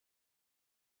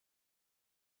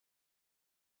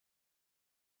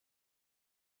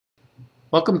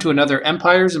Welcome to another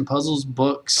Empires and Puzzles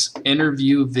Books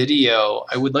interview video.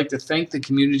 I would like to thank the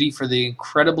community for the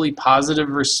incredibly positive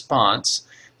response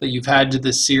that you've had to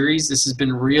this series. This has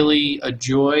been really a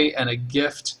joy and a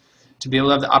gift to be able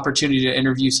to have the opportunity to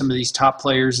interview some of these top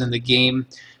players in the game.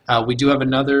 We do have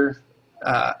another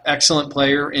excellent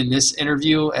player in this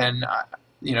interview, and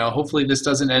hopefully this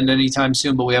doesn't end anytime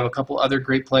soon, but we have a couple other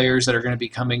great players that are going to be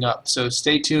coming up. So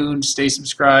stay tuned, stay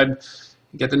subscribed.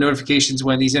 Get the notifications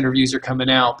when these interviews are coming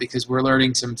out because we're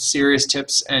learning some serious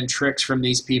tips and tricks from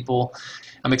these people.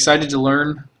 I'm excited to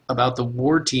learn about the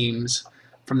war teams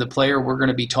from the player we're going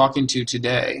to be talking to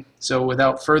today. So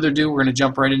without further ado, we're going to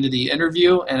jump right into the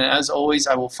interview, and as always,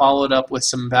 I will follow it up with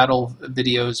some battle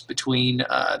videos between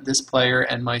this player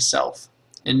and myself.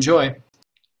 Enjoy.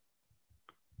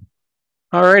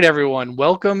 All right, everyone.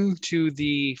 Welcome to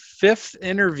the fifth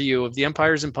interview of the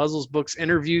Empires and Puzzles Books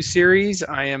interview series.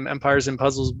 I am Empires and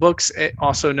Puzzles Books,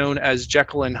 also known as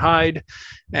JekylandHyde,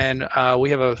 and we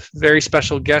have a very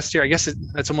special guest here. I guess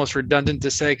that's almost redundant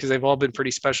to say because they've all been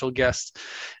pretty special guests.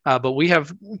 But we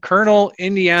have Colonel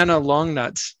Indiana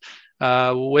Longnuts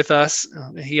with us.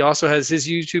 He also has his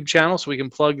YouTube channel, so we can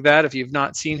plug that. If you've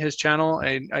not seen his channel,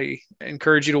 I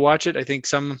encourage you to watch it. I think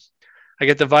I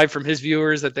get the vibe from his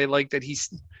viewers that they like that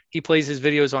he plays his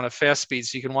videos on a fast speed,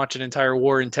 so you can watch an entire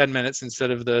war in 10 minutes instead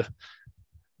of the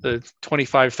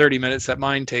 25, 30 minutes that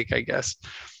mine take, I guess.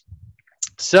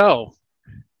 So,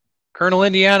 Colonel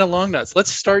Indiana Longnuts,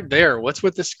 let's start there. What's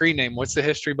with the screen name? What's the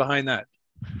history behind that?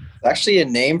 It's actually a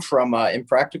name from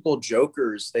Impractical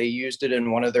Jokers. They used it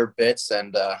in one of their bits,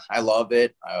 and I love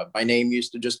it. My name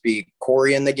used to just be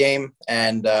Corey in the game,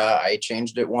 and I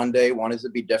changed it one day, wanted to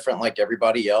be different like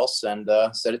everybody else, and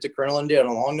set it to Colonel Indiana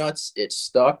Longnuts. It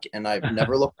stuck, and I've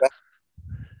never looked back.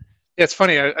 Yeah, it's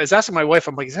funny. I was asking my wife,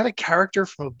 I'm like, is that a character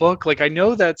from a book? Like, I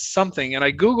know that's something, and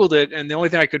I Googled it, and the only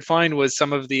thing I could find was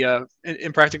some of the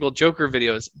Impractical Joker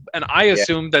videos, and I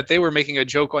assumed that they were making a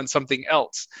joke on something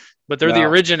else. But they're the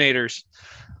originators.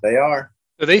 They are.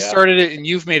 So they started it, and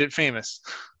you've made it famous.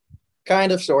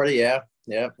 Kind of, sort of, yeah.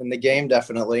 Yeah, in the game,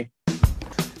 definitely.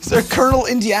 Sir Colonel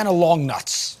Indiana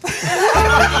Longnuts.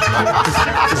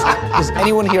 Does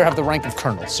anyone here have the rank of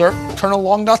Colonel? Sir, Colonel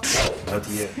Longnuts? Not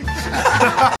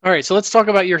yet. All right, so let's talk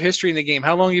about your history in the game.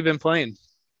 How long have you been playing?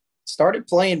 Started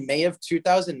playing May of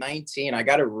 2019. I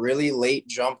got a really late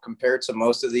jump compared to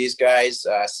most of these guys.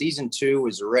 Season 2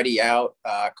 was already out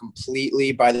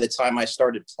completely by the time I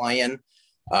started playing.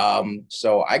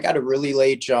 So I got a really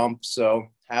late jump. So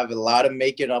have a lot of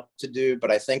making up to do,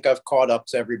 but I think I've caught up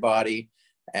to everybody.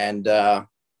 And yeah.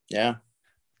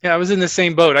 Yeah, I was in the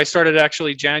same boat. I started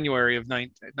actually January of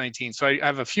 19. So I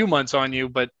have a few months on you,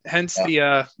 but hence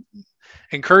the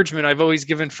encouragement I've always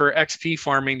given for XP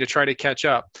farming to try to catch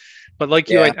up. But like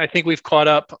you, I think we've caught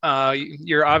up.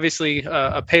 You're obviously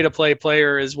a pay-to-play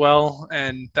player as well,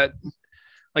 and that,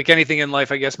 like anything in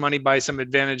life, I guess money buys some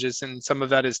advantages, and some of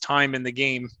that is time in the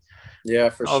game. Yeah,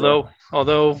 for sure.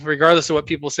 Although, regardless of what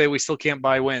people say, we still can't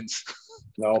buy wins.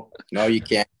 No, you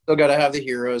can't. Still got to have the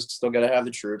heroes, still got to have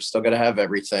the troops, still got to have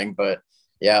everything. But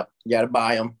yeah, you got to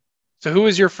buy them. So who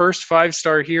was your first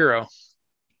 5-star hero?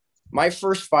 My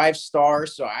first 5-star,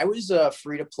 so I was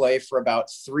free to play for about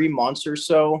 3 months or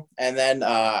so. And then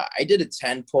I did a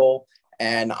 10 pull,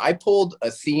 and I pulled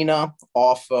Athena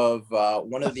off of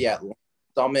one of the Atlantic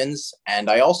summons. And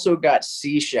I also got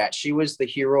C-Shat. She was the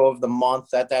hero of the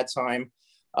month at that time.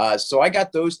 So I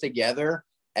got those together,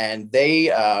 and they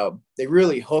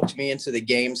really hooked me into the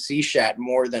game. C-Shat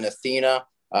more than Athena.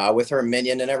 With her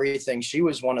minion and everything. She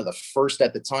was one of the first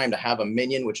at the time to have a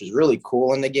minion, which is really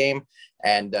cool in the game.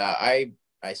 And I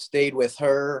stayed with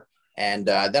her, and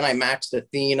then I maxed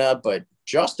Athena, but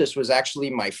Justice was actually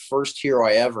my first hero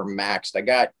I ever maxed. I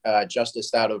got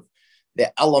Justice out of the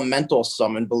Elemental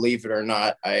summon, believe it or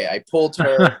not. I pulled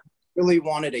her, really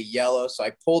wanted a yellow, so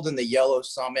I pulled in the yellow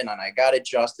summon, and I got a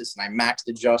Justice, and I maxed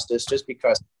a Justice just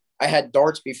because I had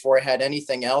darts before I had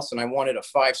anything else, and I wanted a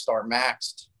 5-star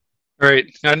maxed.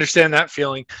 Right. I understand that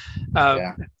feeling.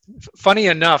 Funny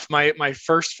enough, my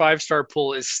first 5-star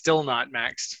pull is still not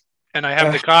maxed, and I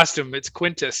have the costume. It's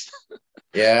Quintus.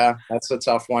 Yeah, that's a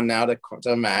tough one now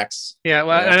to max. Yeah,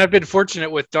 well, and I've been fortunate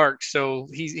with Dark, so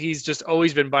he's just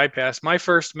always been bypassed. My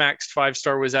first maxed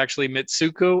 5-star was actually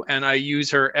Mitsuko, and I use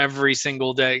her every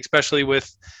single day, especially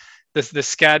with the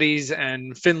Scatties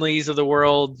and Finleys of the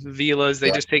world, Vilas. They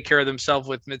just take care of themselves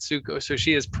with Mitsuko, so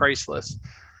she is priceless.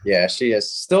 Yeah, she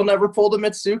is. Still never pulled a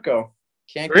Mitsuko.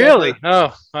 Can't really?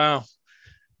 Oh, wow.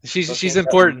 She's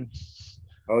important.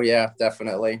 Oh yeah,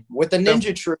 definitely. With the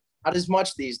ninja troop, not as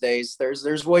much these days.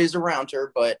 There's ways around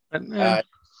her, but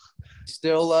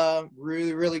still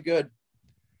really, really good.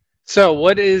 So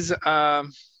what is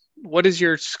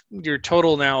your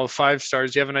total now of 5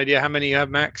 stars? Do you have an idea how many you have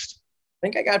maxed? I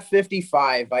think I got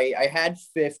 55. I had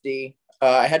 50.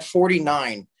 I had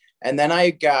 49. And then I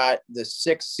got the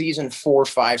 6 season 4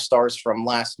 5 stars from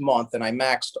last month, and I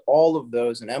maxed all of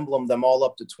those and emblemed them all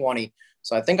up to 20.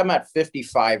 So I think I'm at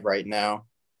 55 right now.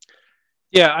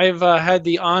 Yeah, I've had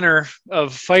the honor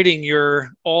of fighting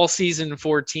your all season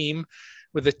 4 team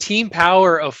with a team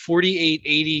power of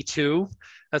 4882.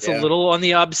 That's a Yeah. little on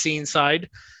the obscene side.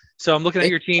 So I'm looking at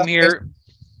your team here.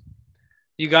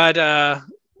 You got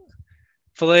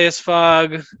Phileas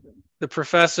Fogg, the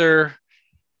Professor,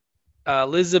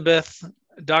 Elizabeth,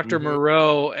 Dr.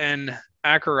 Moreau, and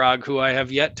Akarog, who I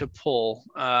have yet to pull.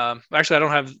 Actually, I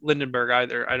don't have Lindenberg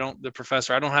either. The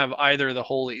Professor. I don't have either of the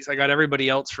Holies. I got everybody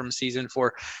else from season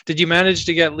 4. Did you manage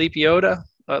to get Lepiota?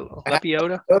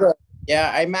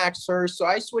 Yeah, I maxed her. So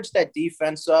I switched that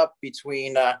defense up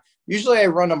between, usually I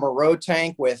run a Moreau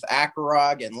tank with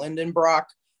Akarog and Lindenbrock,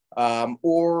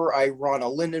 or I run a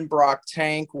Lindenbrock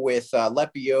tank with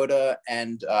Lepiota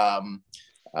and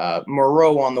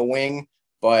Moreau on the wing.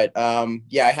 But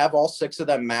yeah, I have all 6 of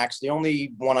them maxed. The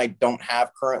only one I don't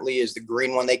have currently is the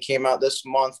green one. They came out this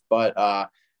month, but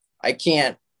I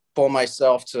can't pull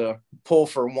myself to pull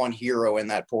for one hero in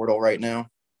that portal right now.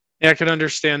 Yeah, I can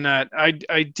understand that.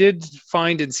 I did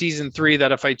find in season 3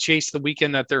 that if I chase the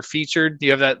weekend that they're featured,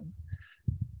 you have that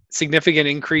significant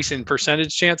increase in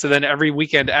percentage chance, and then every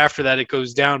weekend after that it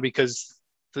goes down because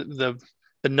the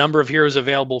number of heroes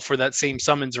available for that same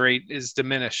summons rate is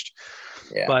diminished.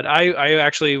 Yeah. But I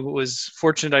actually was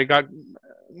fortunate. I got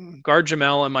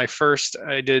Gargamel in my first.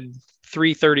 I did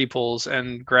 330 pulls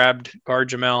and grabbed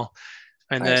Gargamel.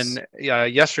 And Nice. then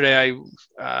yesterday I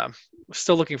was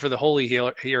still looking for the holy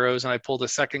heroes, and I pulled a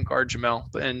second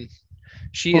Gargamel. And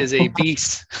she is a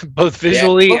beast, both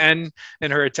visually and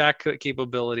in her attack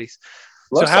capabilities.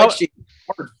 Looks like she's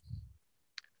hard.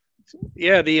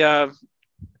 Yeah,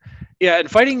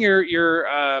 and fighting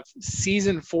your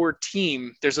season 4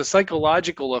 team, there's a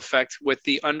psychological effect with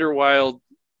the Underwild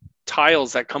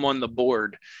tiles that come on the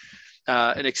board.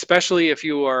 And especially if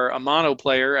you are a mono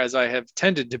player, as I have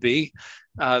tended to be,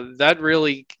 that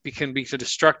really can be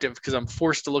destructive because I'm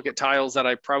forced to look at tiles that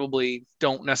I probably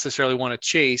don't necessarily want to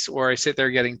chase, or I sit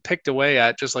there getting picked away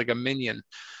at just like a minion.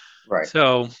 Right.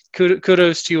 So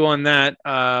kudos to you on that,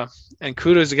 and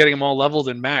kudos to getting them all leveled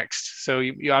and maxed. So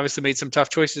you obviously made some tough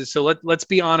choices. So let's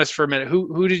be honest for a minute.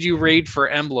 Who did you raid for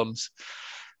emblems?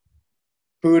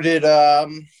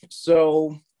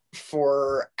 So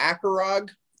for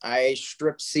Akarog, I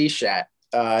stripped Seashat.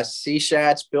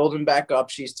 Seashat's building back up.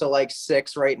 She's to like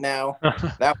 6 right now.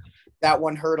 That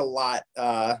one hurt a lot.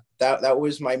 That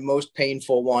was my most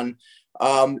painful one.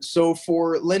 So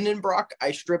for Lindenbrock,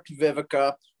 I stripped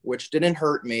Vivica, which didn't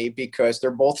hurt me because they're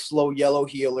both slow yellow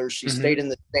healers. She stayed in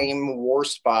the same war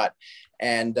spot,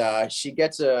 and she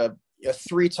gets a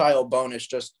 3-tile bonus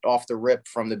just off the rip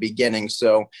from the beginning.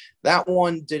 So that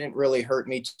one didn't really hurt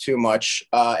me too much.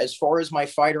 As far as my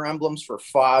fighter emblems for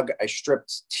Fog, I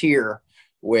stripped Tyr,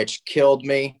 which killed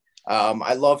me.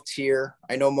 I love Tyr.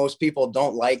 I know most people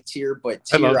don't like Tyr, but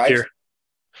Tyr,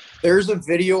 there's a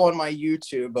video on my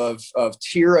YouTube of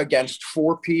Tyr against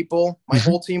 4 people. My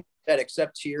whole team was dead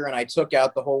except Tyr, and I took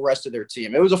out the whole rest of their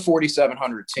team. It was a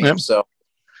 4,700 team. So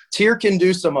Tyr can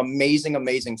do some amazing,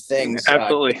 amazing things.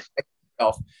 Absolutely.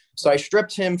 So I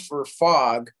stripped him for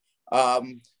Fog.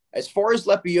 As far as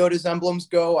Lepiota's emblems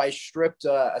go, I stripped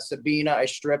a Sabina, I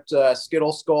stripped a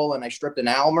Skittle Skull, and I stripped an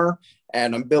Almer.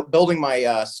 And I'm building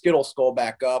my Skittle Skull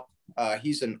back up.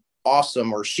 She's an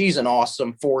awesome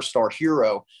 4-star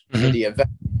hero for the event.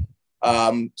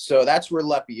 So that's where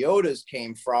Lepiota's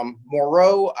came from.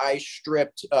 Moreau, I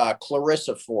stripped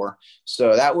Clarissa for.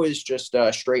 So that was just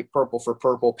straight purple for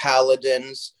purple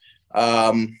paladins.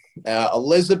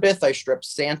 Elizabeth, I stripped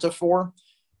Santa for.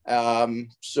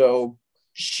 So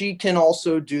she can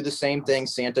also do the same thing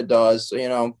Santa does,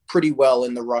 pretty well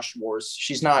in the Rush Wars.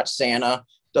 She's not Santa,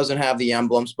 doesn't have the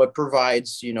emblems, but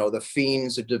provides, the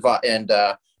fiends and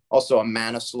also a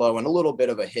mana slow and a little bit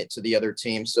of a hit to the other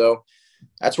team. So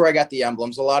that's where I got the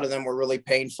emblems. A lot of them were really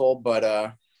painful,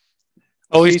 but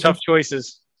always tough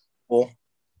choices. Cool.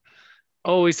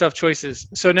 Always tough choices.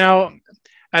 So now,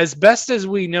 as best as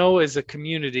we know as a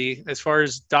community, as far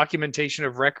as documentation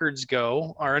of records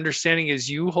go, our understanding is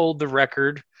you hold the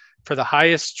record for the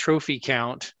highest trophy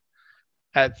count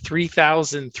at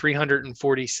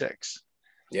 3,346.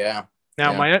 Yeah.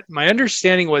 Now, my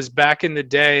understanding was back in the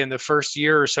day, in the first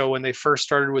year or so, when they first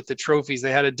started with the trophies,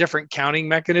 they had a different counting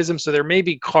mechanism. So there may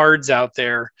be cards out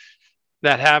there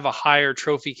that have a higher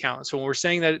trophy count. So when we're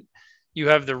saying that you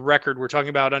have the record. We're talking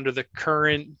about under the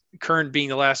current being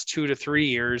the last 2 to 3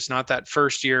 years, not that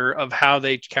first year, of how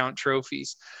they count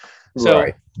trophies. So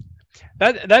Right.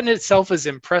 that in itself is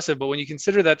impressive. But when you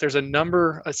consider that there's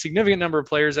a significant number of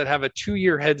players that have a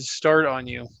 2-year head start on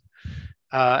you,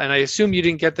 and I assume you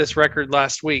didn't get this record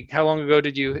last week. How long ago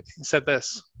did you set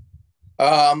this?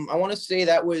 I want to say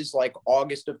that was like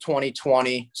August of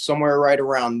 2020, somewhere right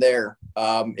around there.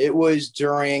 It was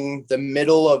during the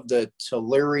middle of the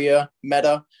Teleria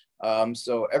meta.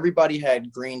 So everybody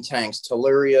had green tanks.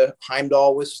 Teleria,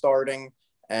 Heimdall was starting,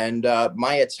 and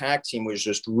my attack team was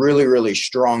just really, really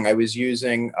strong. I was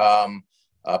using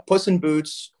Puss in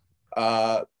Boots,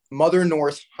 Mother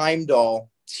North,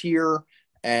 Heimdall, Tyr,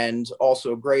 and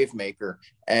also Gravemaker.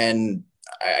 And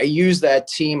I used that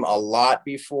team a lot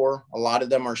before. A lot of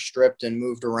them are stripped and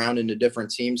moved around into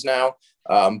different teams now.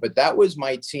 But that was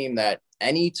my team that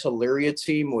any Teleria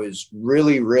team was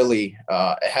really, really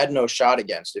had no shot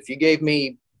against. If you gave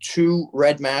me 2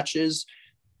 red matches,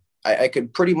 I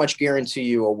could pretty much guarantee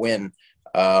you a win.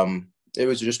 It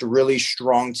was just a really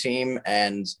strong team,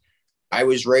 and I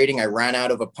was raiding. I ran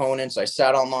out of opponents. I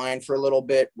sat online for a little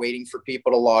bit, waiting for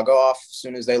people to log off. As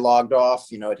soon as they logged off,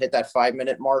 it hit that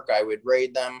 5-minute mark, I would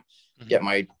raid them, get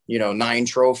my, 9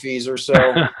 trophies or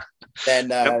so.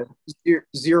 Then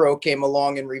Zero came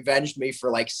along and revenged me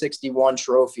for like 61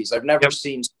 trophies. I've never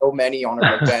seen so many on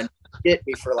a revenge. Hit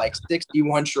me for like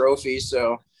 61 trophies.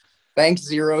 So thanks,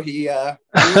 Zero. He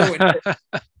ruined it.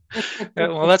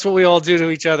 Well, that's what we all do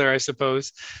to each other, I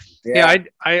suppose. Yeah,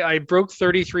 I broke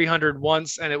 3,300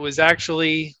 once, and it was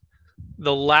actually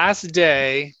the last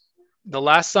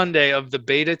Sunday of the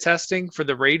beta testing for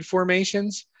the raid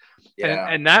formations. Yeah.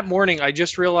 And that morning, I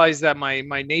just realized that my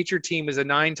nature team is a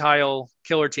 9-tile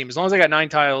killer team. As long as I got 9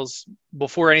 tiles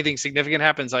before anything significant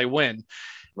happens, I win.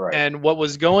 Right. And what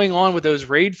was going on with those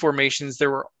raid formations,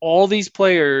 there were all these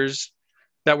players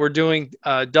that were doing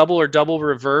double or double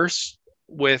reverse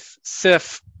with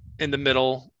Sif in the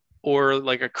middle, or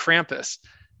like a Krampus.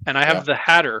 And I have the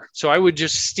Hatter. So I would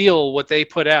just steal what they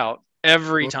put out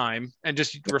every time and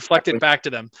just reflect it back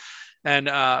to them. And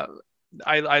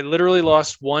I literally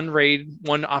lost one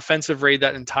offensive raid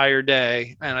that entire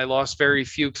day. And I lost very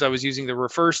few because I was using the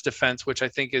reverse defense, which I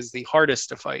think is the hardest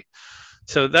to fight.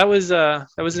 So that was an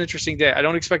interesting day. I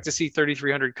don't expect to see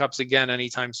 3,300 cups again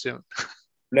anytime soon.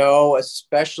 No,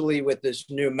 especially with this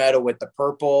new meta with the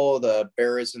purple, the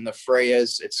Bears and the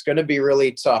Freyas. It's going to be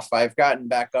really tough. I've gotten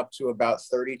back up to about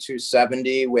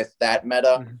 3,270 with that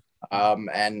meta,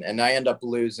 and I end up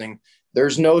losing.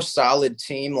 There's no solid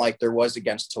team like there was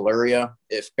against Teleria.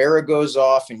 If Bera goes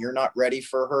off and you're not ready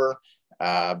for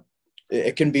her,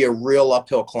 it can be a real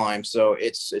uphill climb. So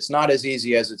it's not as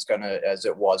easy as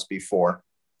it was before.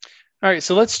 All right,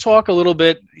 so let's talk a little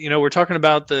bit. We're talking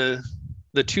about the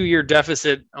 2-year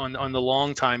deficit on the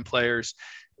long time players,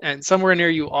 and somewhere in there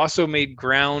you also made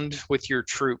ground with your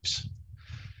troops.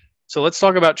 So let's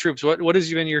talk about troops. What has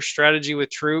been your strategy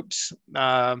with troops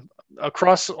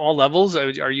across all levels?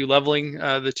 Are you leveling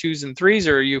the 2s and 3s,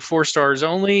 or are you 4 stars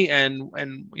only? And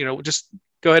just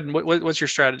go ahead and what's your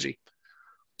strategy?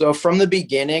 So from the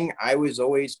beginning, I was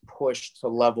always pushed to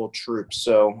level troops.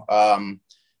 So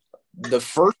the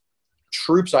first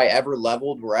troops I ever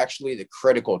leveled were actually the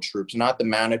critical troops, not the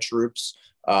mana troops.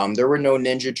 There were no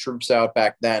ninja troops out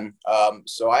back then.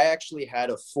 So I actually had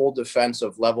a full defense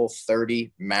of level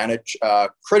 30 mana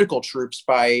critical troops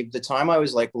by the time I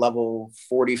was like level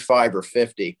 45 or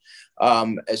 50.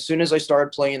 As soon as I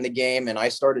started playing the game and I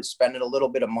started spending a little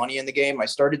bit of money in the game, I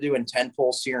started doing 10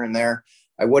 pulls here and there.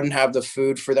 I wouldn't have the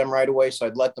food for them right away, so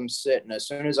I'd let them sit. And as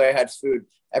soon as I had food,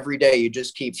 every day you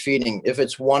just keep feeding. If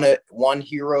it's one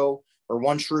hero or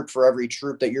one troop for every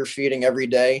troop that you're feeding every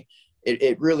day,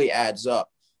 it really adds up.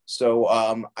 So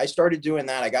I started doing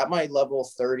that. I got my level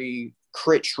 30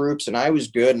 crit troops, and I was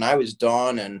good, and I was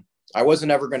done, and I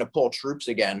wasn't ever going to pull troops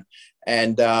again.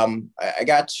 And I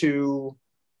got to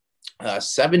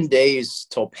 7 days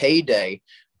till payday.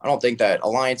 I don't think that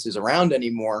Alliance is around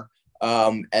anymore.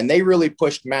 And they really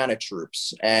pushed mana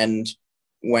troops. And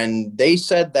when they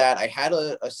said that, I had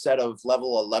a set of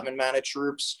level 11 mana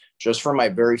troops just for my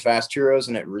very fast heroes,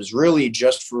 and it was really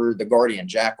just for the Guardian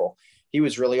Jackal. He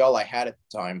was really all I had at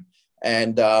the time.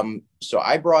 And so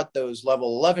I brought those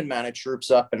level 11 mana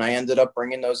troops up, and I ended up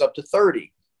bringing those up to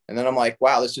 30. And then I'm like,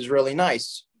 wow, this is really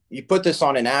nice. You put this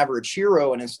on an average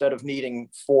hero, and instead of needing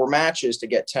 4 matches to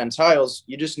get 10 tiles,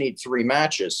 you just need 3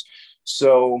 matches.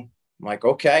 So I'm like,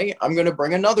 okay, I'm going to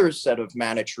bring another set of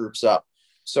mana troops up.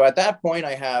 So at that point,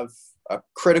 I have a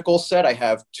critical set. I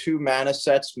have 2 mana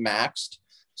sets maxed.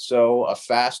 So a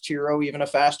fast hero, even a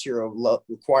fast hero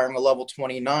requiring a level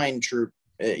 29 troop,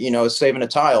 saving a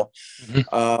tile.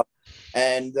 Mm-hmm.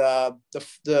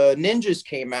 The ninjas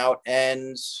came out,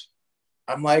 and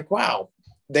I'm like, wow,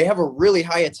 they have a really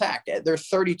high attack. They're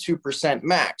 32%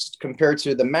 maxed compared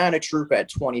to the mana troop at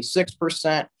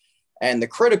 26% and the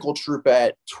critical troop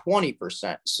at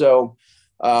 20%. So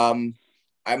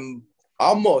I'm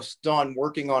almost done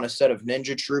working on a set of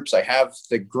ninja troops. I have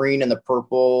the green and the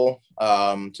purple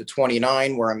to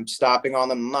 29 where I'm stopping on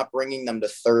them. I'm not bringing them to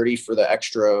 30 for the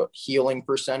extra healing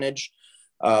percentage.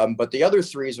 But the other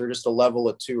threes are just a level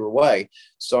or two away.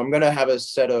 So I'm going to have a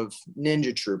set of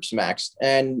ninja troops maxed.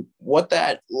 And what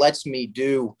that lets me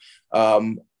do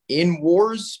in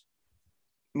wars,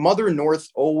 Mother North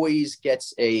always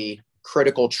gets a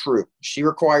critical troop. She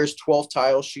requires 12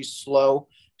 tiles. She's slow.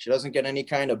 She doesn't get any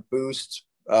kind of boost.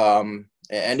 And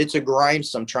it's a grind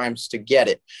sometimes to get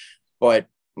it. But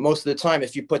most of the time,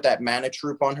 if you put that mana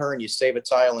troop on her and you save a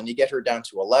tile and you get her down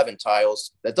to 11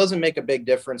 tiles, that doesn't make a big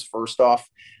difference. First off,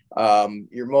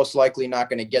 you're most likely not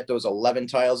going to get those 11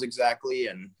 tiles exactly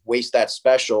and waste that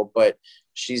special, but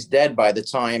she's dead by the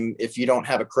time if you don't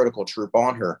have a critical troop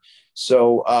on her.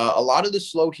 So a lot of the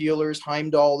slow healers,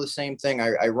 Heimdall, the same thing.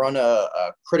 I run a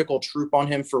critical troop on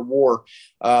him for war,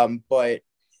 but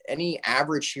any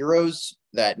average heroes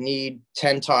that need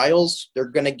 10 tiles, they're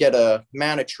going to get a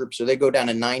mana troop, so they go down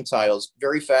to 9 tiles.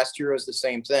 Very fast heroes, the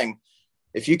same thing.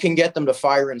 If you can get them to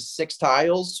fire in 6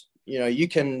 tiles, you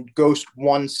can ghost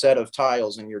one set of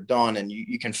tiles and you're done, and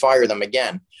you can fire them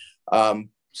again.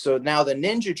 So now the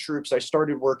ninja troops I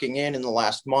started working in the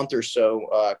last month or so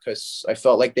because I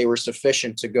felt like they were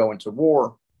sufficient to go into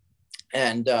war.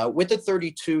 And with the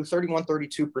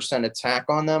 32% attack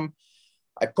on them,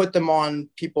 I put them on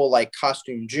people like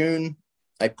Costume June.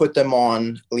 I put them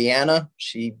on Liana.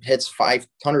 She hits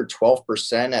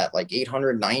 512% at like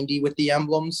 890 with the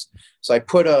emblems. So I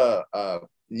put a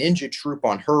ninja troop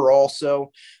on her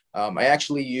also. I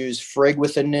actually use Frigg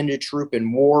with a ninja troop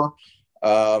in war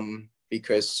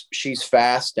because she's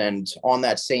fast, and on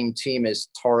that same team is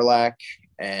Tarlak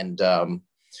and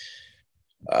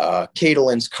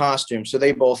Caitlyn's Costume. So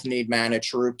they both need mana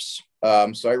troops.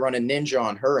 So I run a ninja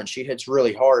on her, and she hits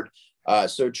really hard.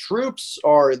 So troops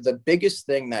are the biggest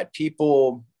thing that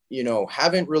people,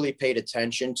 haven't really paid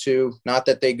attention to. Not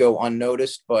that they go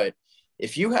unnoticed, but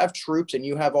if you have troops and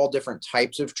you have all different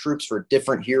types of troops for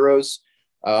different heroes,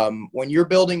 when you're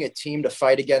building a team to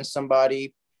fight against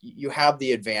somebody, you have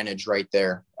the advantage right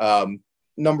there.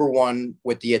 Number one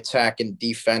with the attack and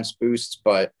defense boosts,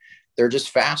 but they're just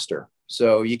faster.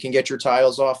 So you can get your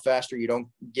tiles off faster. You don't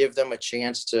give them a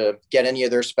chance to get any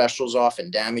of their specials off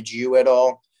and damage you at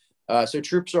all. So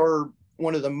troops are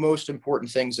one of the most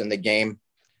important things in the game.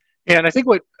 Yeah, and I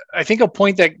think a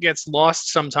point that gets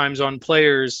lost sometimes on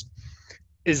players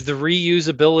is the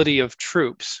reusability of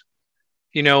troops.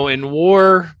 In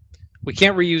war, we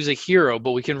can't reuse a hero,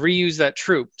 but we can reuse that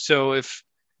troop. So if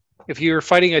you're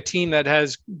fighting a team that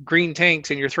has green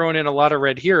tanks and you're throwing in a lot of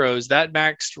red heroes, that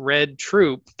maxed red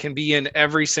troop can be in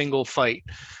every single fight.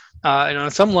 And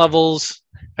on some levels,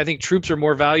 I think troops are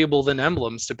more valuable than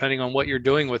emblems, depending on what you're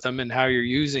doing with them and how you're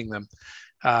using them.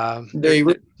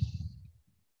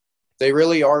 They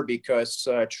really are, because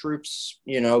troops,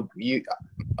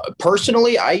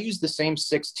 personally, I use the same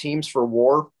 6 teams for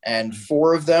war, and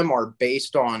 4 of them are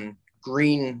based on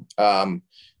green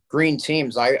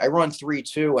teams. I run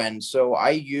 3-2, and so I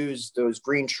use those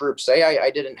green troops. Say I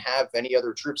didn't have any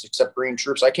other troops except green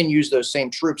troops, I can use those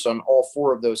same troops on all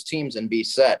 4 of those teams and be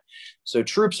set. So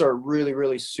troops are really,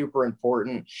 really super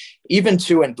important. Even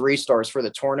 2 and 3 stars for the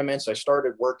tournaments, I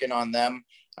started working on them.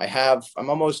 I'm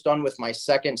almost done with my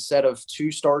second set of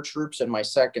 2-star troops and my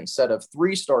second set of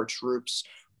 3-star troops.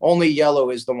 Only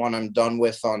yellow is the one I'm done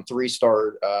with on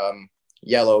 3-star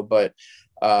yellow, but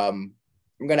I'm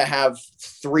going to have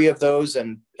 3 of those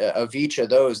and of each of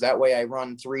those. That way I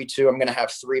run 3-2. I'm going to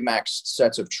have 3 max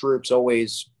sets of troops,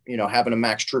 always, having a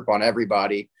max troop on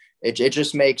everybody. It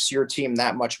just makes your team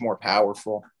that much more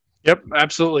powerful. Yep,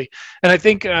 absolutely. And I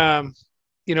think,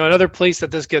 another place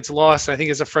that this gets lost, I think,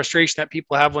 is a frustration that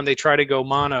people have when they try to go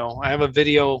mono. I have a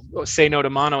video, Say No to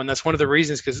Mono, and that's one of the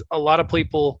reasons, because a lot of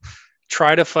people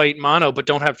try to fight mono but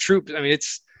don't have troops. I mean,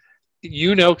 it's,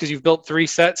 because you've built 3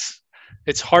 sets,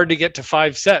 it's hard to get to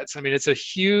 5 sets. I mean, it's a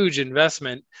huge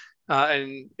investment,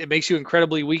 and it makes you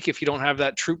incredibly weak if you don't have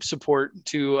that troop support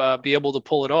to be able to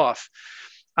pull it off.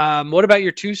 What about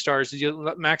your 2 stars? Did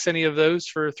you max any of those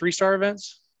for 3-star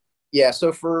events? Yeah,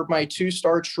 so for my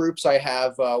 2-star troops, I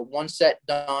have 1 set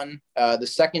done. The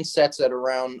second set's at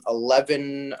around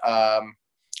 11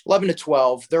 to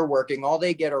 12. They're working. All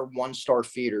they get are 1-star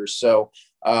feeders. So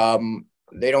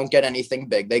They don't get anything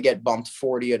big. They get bumped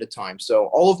 40 at a time. So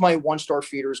all of my 1-star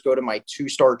feeders go to my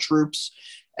 2-star troops,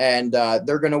 and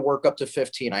they're going to work up to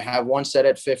 15. I have one set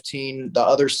at 15. The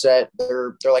other set,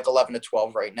 they're like 11 to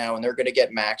 12 right now, and they're going to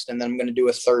get maxed. And then I'm going to do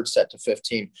a third set to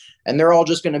 15. And they're all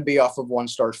just going to be off of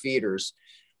 1-star feeders.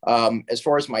 As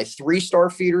far as my 3-star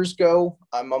feeders go,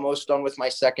 I'm almost done with my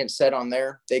second set on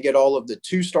there. They get all of the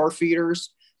 2-star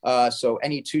feeders. So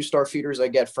any 2-star feeders I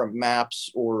get from maps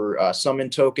or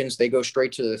summon tokens, they go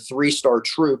straight to the 3-star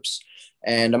troops.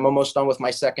 And I'm almost done with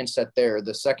my second set there.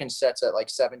 The second set's at like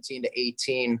 17 to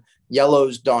 18.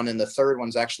 Yellow's done, and the third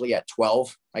one's actually at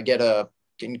 12. I get a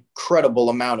incredible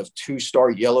amount of 2-star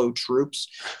yellow troops.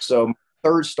 So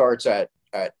third starts at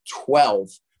 12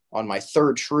 on my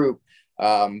third troop.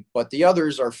 But the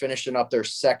others are finishing up their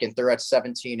second. They're at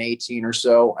 17, 18 or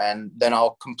so. And then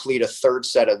I'll complete a third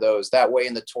set of those. That way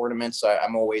in the tournaments,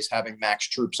 I'm always having max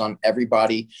troops on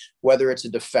everybody, whether it's a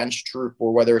defense troop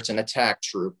or whether it's an attack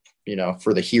troop,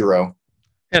 for the hero.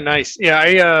 Yeah, nice.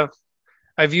 Yeah,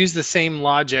 I've used the same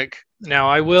logic. Now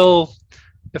I will,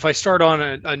 if I start on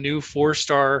a new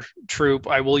 4-star troop,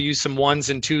 I will use some 1s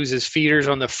and 2s as feeders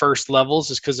on the first levels,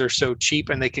 just because they're so cheap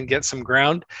and they can get some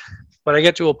ground. But I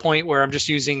get to a point where I'm just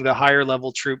using the higher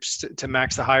level troops to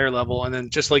max the higher level. And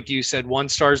then just like you said, 1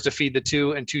 stars to feed the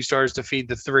 2 and 2 stars to feed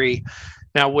the 3.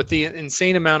 Now with the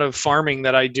insane amount of farming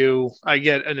that I do, I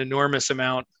get an enormous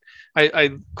amount.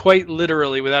 I quite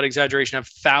literally, without exaggeration, have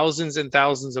thousands and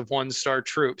thousands of 1-star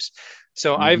troops.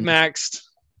 So I've maxed,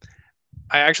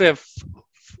 I actually have,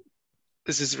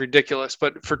 this is ridiculous,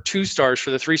 but for 2 stars,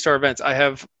 for the 3-star events, I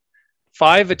have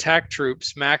 5 attack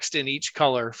troops maxed in each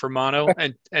color for mono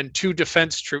and 2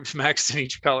 defense troops maxed in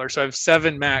each color. So I have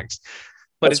 7 maxed,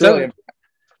 but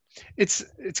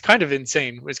it's kind of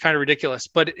insane. It's kind of ridiculous,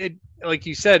 but it, like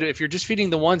you said, if you're just feeding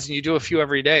the 1s and you do a few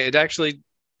every day,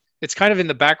 it's kind of in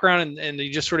the background, and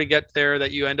you just sort of get there that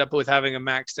you end up with having a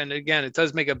maxed. And again, it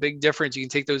does make a big difference. You can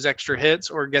take those extra hits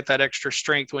or get that extra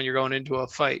strength when you're going into a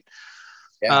fight.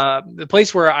 Yeah. The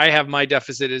place where I have my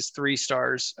deficit is 3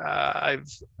 stars. I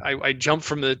jumped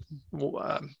from the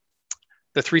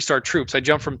 3-star troops. I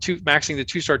jumped from maxing the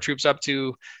 2-star troops up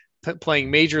to playing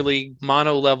major league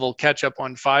mono level catch up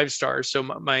on 5 stars. So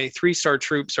my 3-star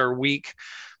troops are weak.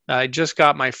 I just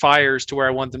got my fires to where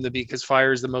I want them to be, because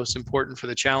fire is the most important for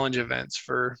the challenge events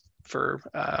for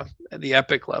the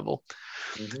epic level.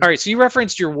 All right, so you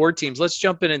referenced your war teams. Let's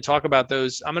jump in and talk about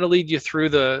those. I'm going to lead you through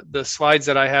the slides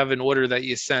that I have in order that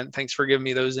you sent. Thanks for giving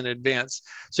me those in advance.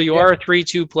 So you are a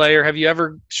 3-2 player. Have you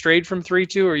ever strayed from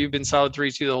 3-2, or you've been solid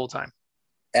 3-2 the whole time?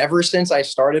 Ever since I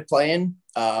started playing,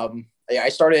 I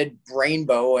started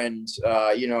Rainbow, and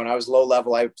when I was low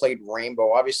level, I played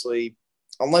Rainbow. Obviously,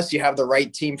 unless you have the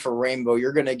right team for Rainbow,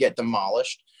 you're going to get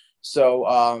demolished. So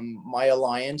my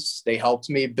alliance, they helped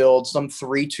me build some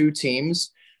 3-2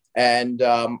 teams. And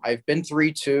I've been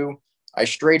 3-2. I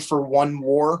strayed for 1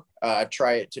 war,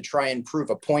 try and prove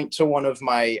a point to one of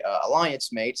my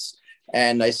alliance mates.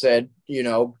 And I said,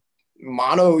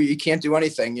 mono, you can't do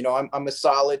anything. I'm a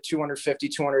solid 250,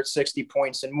 260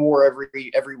 points and more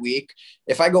every week.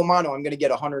 If I go mono, I'm going to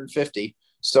get 150.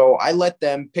 So I let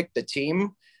them pick the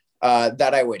team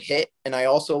that I would hit. And I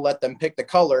also let them pick the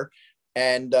color.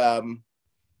 And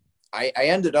I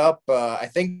ended up, I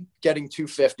think, getting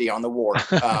 250 on the war.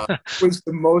 It was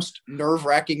the most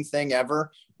nerve-wracking thing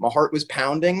ever. My heart was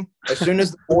pounding. As soon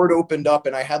as the board opened up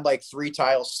and I had like 3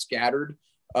 tiles scattered,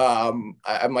 I'm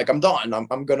like, I'm done.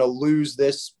 I'm going to lose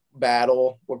this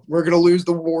battle. We're going to lose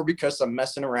the war because I'm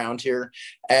messing around here.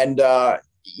 And, I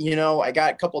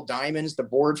got a couple diamonds. The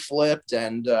board flipped,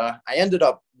 and I ended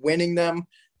up winning them.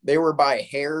 They were by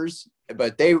hairs,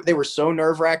 but they were so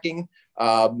nerve-wracking.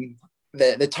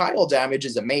 The tile damage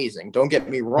is amazing. Don't get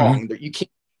me wrong.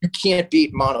 You can't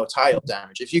beat mono tile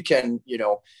damage. If you can,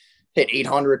 hit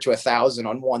 800 to 1,000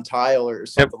 on 1 tile or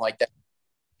something like that,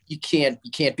 you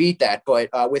can't beat that. But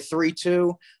with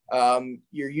 3-2,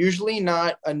 you're usually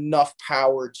not enough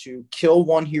power to kill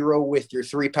 1 hero with your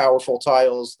 3 powerful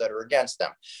tiles that are against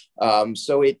them.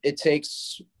 So it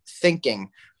takes thinking.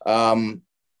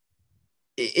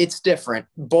 It's different.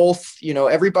 Both,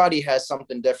 everybody has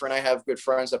something different. I have good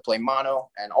friends that play mono,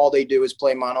 and all they do is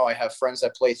play mono. I have friends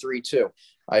that play 3-2.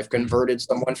 I've converted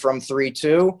someone from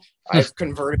 3-2. I've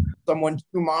converted someone to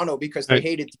mono because they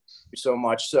hated so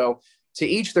much. So to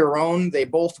each their own, they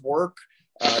both work.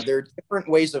 There are different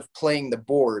ways of playing the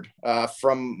board.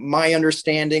 From my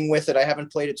understanding with it, I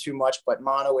haven't played it too much, but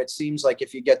mono, it seems like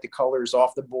if you get the colors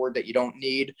off the board that you don't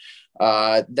need,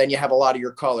 then you have a lot of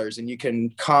your colors, and you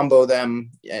can combo them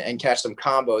and catch some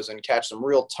combos and catch some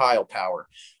real tile power.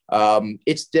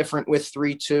 It's different with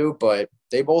 3-2, but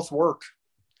they both work.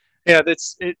 Yeah,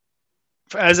 that's it.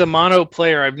 As a mono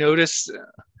player, I've noticed.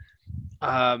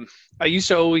 I used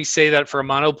to always say that for a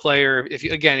mono player, if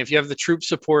you have the troop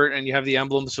support and you have the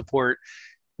emblem support,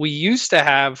 we used to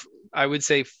have, I would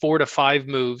say, 4 to 5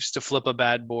 moves to flip a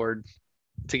bad board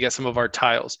to get some of our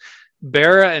tiles.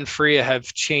 Bara and Freya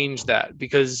have changed that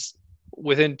because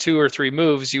within 2 or 3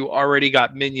 moves, you already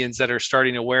got minions that are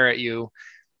starting to wear at you,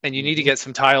 and you need to get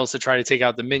some tiles to try to take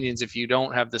out the minions if you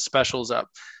don't have the specials up.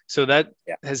 So that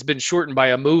has been shortened by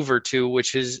a move or two,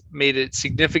 which has made it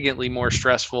significantly more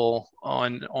stressful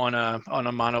on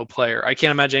a mono player. I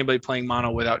can't imagine anybody playing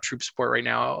mono without troop support right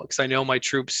now, because I know my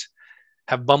troops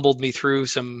have bumbled me through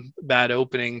some bad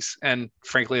openings and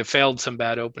frankly have failed some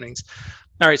bad openings.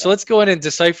 All right, so let's go in and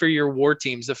decipher your war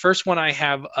teams. The first one I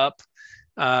have up,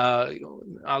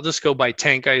 I'll just go by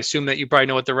tank. I assume that you probably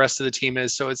know what the rest of the team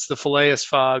is. So it's the Phileas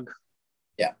Fog.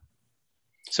 Yeah.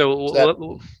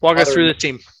 So walk us through this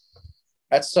team.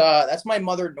 That's my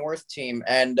Mother North team.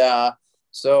 And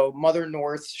so Mother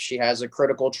North, she has a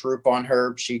critical troop on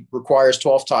her. She requires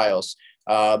 12 tiles.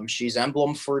 She's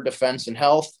emblem for defense and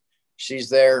health. She's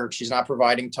there. She's not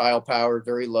providing tile power,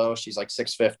 very low. She's like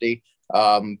 650.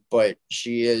 But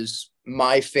she is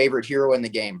my favorite hero in the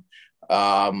game.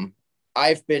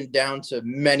 I've been down to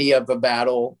many of a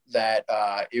battle that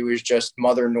it was just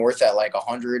Mother North at like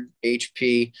 100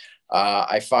 HP.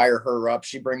 I fire her up.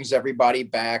 She brings everybody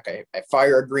back. I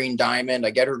fire a green diamond.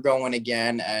 I get her going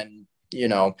again. And, you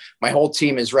know, my whole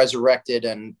team is resurrected,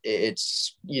 and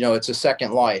it's, you know, it's a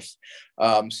second life.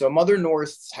 So Mother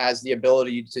North has the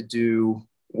ability to do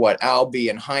what Albie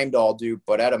and Heimdall do,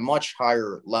 but at a much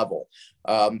higher level.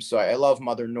 So I love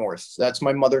Mother North. That's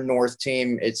my Mother North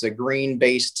team. It's a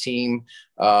green-based team.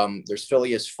 There's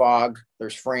Phileas Fogg,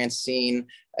 there's Francine,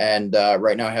 and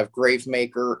right now I have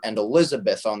Gravemaker and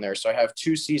Elizabeth on there. So I have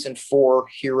 2 season 4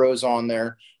 heroes on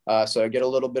there. So I get a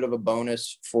little bit of a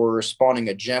bonus for spawning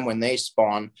a gem when they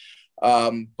spawn.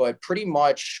 But pretty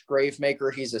much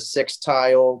Gravemaker, he's a 6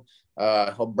 tile.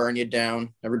 He'll burn you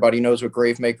down. Everybody knows what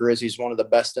Gravemaker is. He's one of the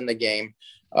best in the game.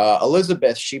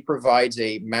 Elizabeth, she provides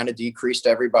a mana decrease to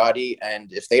everybody,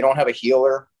 and if they don't have a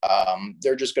healer,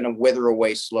 they're just going to wither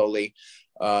away slowly.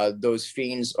 Those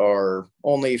fiends are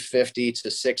only 50 to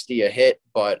 60 a hit,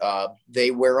 but they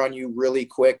wear on you really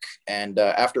quick, and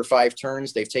after 5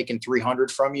 turns, they've taken 300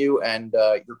 from you, and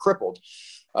you're crippled.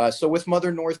 So with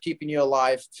Mother North keeping you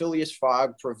alive, Phileas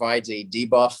Fogg provides a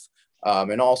debuff.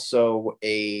 And also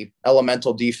a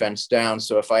elemental defense down.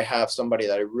 So if I have somebody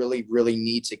that I really, really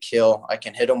need to kill, I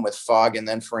can hit them with Fog and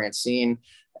then Francine.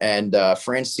 And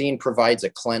Francine provides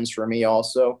a cleanse for me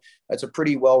also. That's a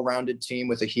pretty well-rounded team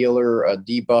with a healer, a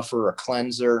debuffer, a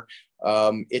cleanser.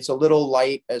 It's a little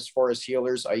light as far as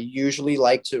healers. I usually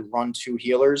like to run 2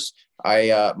 healers.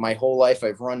 My whole life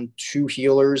I've run 2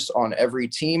 healers on every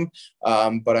team,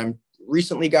 but I'm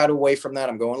recently got away from that.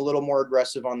 I'm going a little more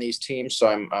aggressive on these teams. So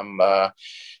I'm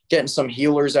getting some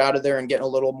healers out of there and getting a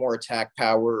little more attack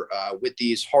power with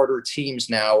these harder teams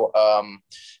now,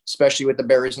 especially with the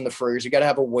berries and the Freyers. You got to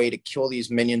have a way to kill these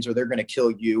minions or they're going to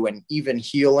kill you. And even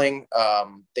healing,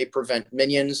 they prevent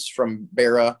minions from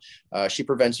Bara. She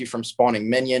prevents you from spawning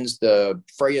minions. The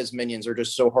Freya's minions are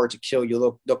just so hard to kill.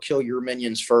 They'll kill your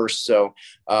minions first. So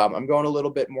I'm going a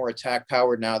little bit more attack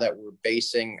powered now that we're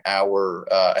basing our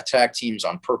attack teams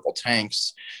on purple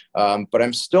tanks. But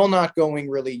I'm still not going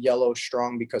really yellow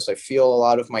strong because I feel a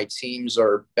lot of my teams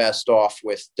are best off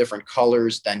with different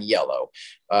colors than yellow.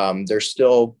 They're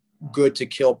still good to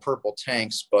kill purple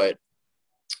tanks, but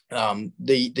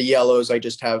the yellows, I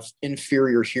just have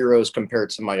inferior heroes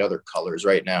compared to my other colors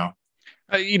right now.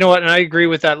 You know what? And I agree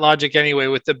with that logic anyway.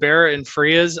 With the Bara and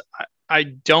Freyas, I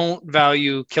don't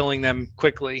value killing them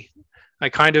quickly.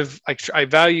 I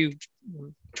value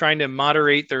trying to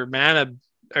moderate their mana,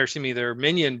 or excuse me, their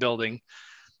minion building.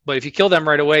 But if you kill them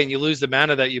right away and you lose the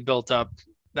mana that you built up,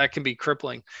 that can be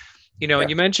crippling. You know, and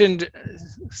you mentioned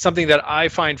something that I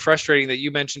find frustrating that you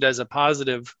mentioned as a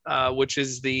positive, which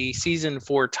is the season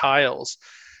 4 tiles.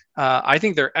 I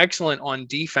think they're excellent on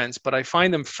defense, but I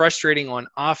find them frustrating on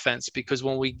offense because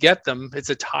when we get them, it's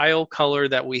a tile color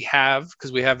that we have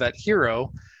because we have that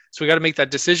hero. So we got to make that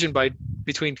decision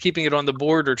between keeping it on the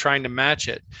board or trying to match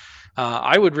it.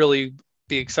 I would really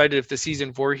be excited if the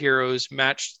season 4 heroes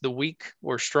matched the weak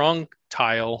or strong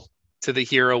tile to the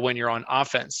hero when you're on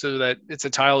offense, so that it's a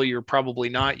tile you're probably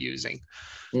not using.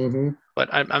 Mm-hmm. But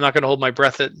I'm not going to hold my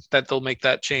breath that they'll make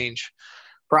that change.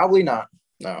 Probably not.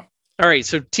 No. All right.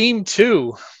 So team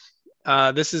 2,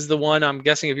 this is the one I'm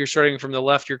guessing if you're starting from the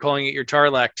left, you're calling it your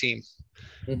Tarlac team.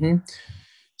 Mm-hmm.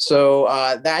 So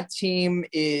that team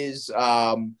is,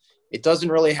 it doesn't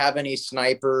really have any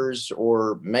snipers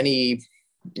or many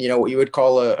what you would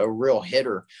call a real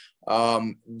hitter.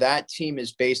 That team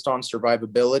is based on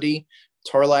survivability.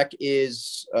 Tarlac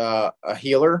is a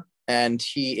healer, and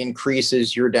he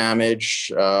increases your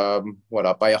damage by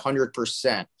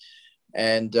 100%.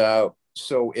 And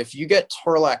so if you get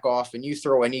Tarlac off and you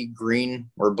throw any green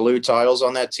or blue tiles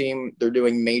on that team, they're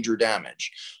doing major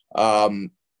damage.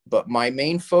 But my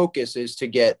main focus is to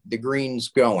get the greens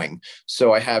going.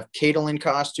 So I have Caitlyn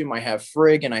costume, I have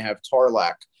Frigg, and I have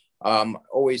Tarlac.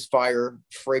 Always fire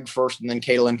Frigg first and then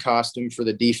Caitlyn costume for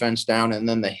the defense down and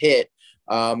then the hit.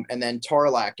 And then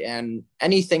Tarlac, and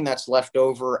anything that's left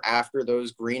over after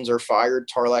those greens are fired,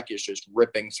 Tarlac is just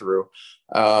ripping through.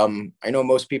 I know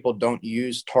most people don't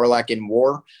use Tarlac in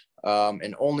war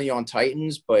and only on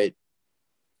Titans, but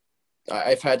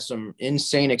I've had some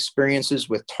insane experiences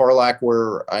with Tarlac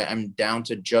where I'm down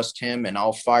to just him and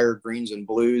I'll fire greens and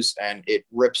blues and it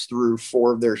rips through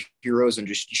 4 of their heroes and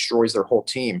just destroys their whole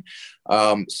team.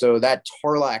 So that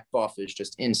Tarlac buff is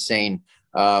just insane.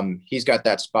 He's got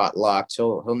that spot locked.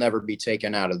 He'll never be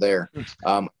taken out of there.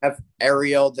 I have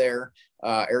Ariel there.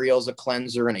 Ariel's a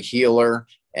cleanser and a healer.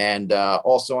 And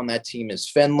also on that team is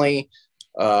Finley.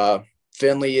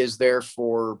 Finley is there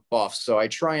for buffs. So I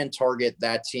try and target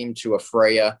that team to a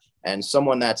Freya and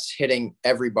someone that's hitting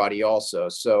everybody also.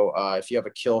 So if you have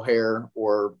a kill hair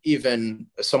or even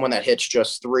someone that hits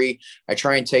just 3, I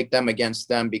try and take them against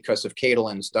them because of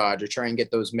Caitlyn's dodge. I try and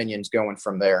get those minions going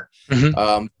from there.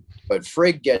 Mm-hmm. But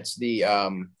Frigg gets the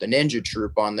ninja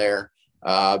troop on there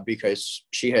because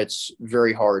she hits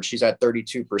very hard. She's at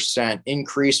 32%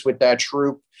 increase with that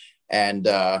troop. And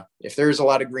if there's a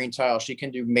lot of green tile, she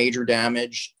can do major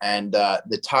damage. And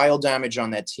the tile damage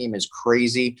on that team is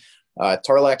crazy.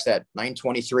 Tarlac's at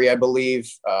 923, I believe.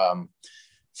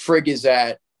 Frigg is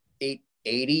at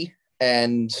 880.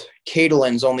 And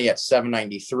Caitlyn's only at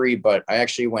 793, but I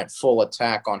actually went full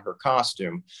attack on her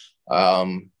costume.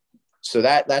 So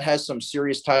that has some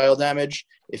serious tile damage.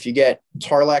 If you get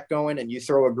Tarlac going and you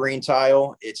throw a green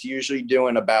tile, it's usually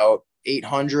doing about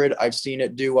 800. I've seen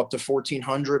it do up to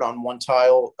 1400 on one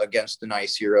tile against an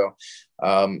ice hero.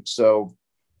 So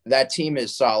that team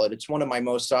is solid. It's one of my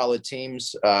most solid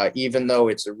teams, even though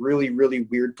it's a really, really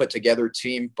weird put together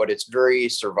team, but it's very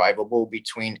survivable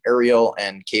between Ariel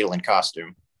and Caitlyn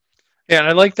costume. Yeah, and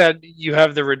I like that you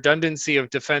have the redundancy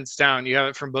of defense down. You have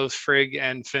it from both Frigg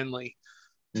and Finley.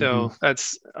 So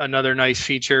that's another nice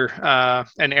feature.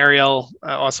 And Ariel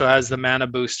also has the mana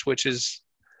boost, which is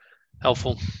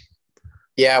helpful.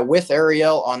 Yeah, with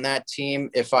Ariel on that team,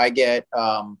 if I get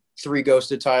 3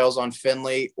 ghosted tiles on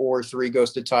Finley or 3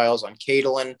 ghosted tiles on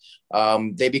Caitlyn,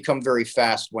 they become very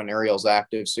fast when Ariel's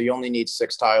active. So you only need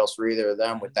 6 tiles for either of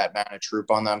them with that mana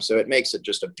troop on them. So it makes it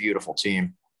just a beautiful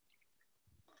team.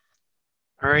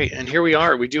 All right, and here we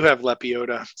are. We do have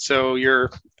Lepiota. So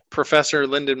your Professor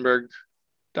Lindenberg,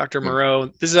 Dr. Moreau,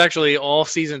 this is actually all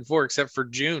season 4 except for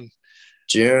June.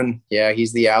 June, yeah,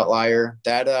 he's the outlier.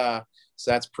 So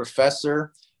that's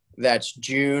Professor, that's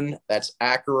June, that's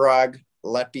Akarog,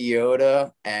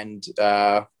 Lepiota, and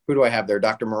who do I have there?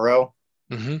 Dr. Moreau?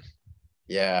 Mm-hmm.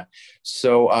 Yeah.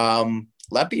 So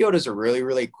Lepiota is a really,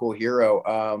 really cool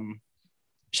hero.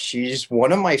 She's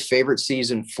one of my favorite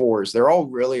season 4s. They're all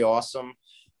really awesome.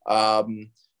 But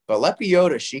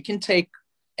Lepiota, she can take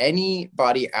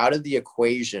anybody out of the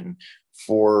equation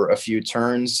for a few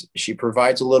turns. She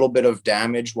provides a little bit of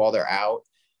damage while they're out.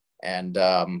 And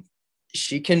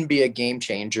she can be a game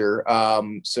changer.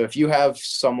 So if you have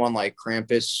someone like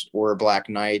Krampus or Black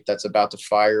Knight that's about to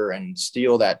fire and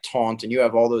steal that taunt, and you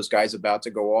have all those guys about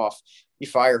to go off, you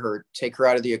fire her, take her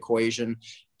out of the equation,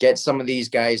 get some of these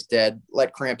guys dead,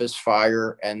 let Krampus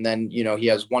fire, and then, he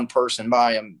has one person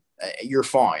by him, you're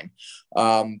fine.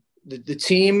 The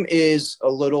team is a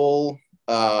little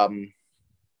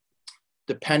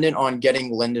dependent on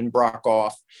getting Lindenbrock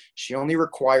off. She only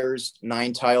requires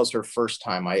 9 tiles her first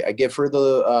time. I give her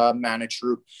the mana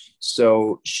troop,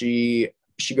 so she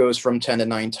goes from 10 to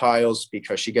 9 tiles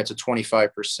because she gets a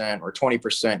 25% or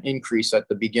 20% increase at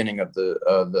the beginning of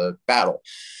the battle.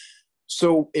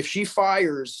 So if she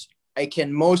fires, I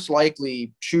can most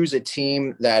likely choose a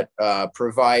team that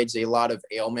provides a lot of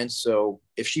ailments. So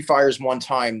if she fires one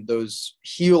time, those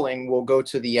healing will go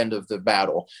to the end of the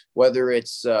battle, whether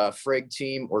it's a Frigg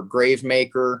team or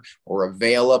Gravemaker or a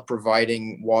Vela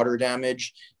providing water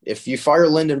damage. If you fire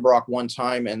Lindenbrock one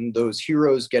time and those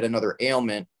heroes get another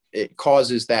ailment, it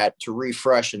causes that to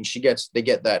refresh, and they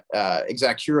get that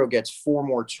exact hero gets 4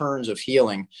 more turns of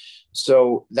healing.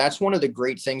 So that's one of the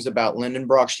great things about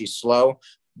Lindenbrock. She's slow,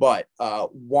 but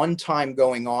one time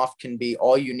going off can be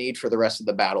all you need for the rest of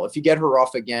the battle. If you get her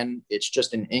off again, it's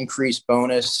just an increased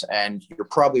bonus, and you're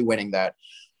probably winning that.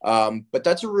 But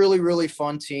that's a really, really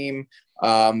fun team.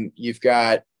 You've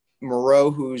got Moreau,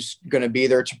 who's going to be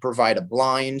there to provide a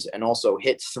blind and also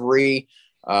hit 3.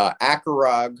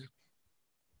 Akarog,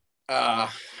 I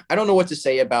don't know what to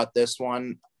say about this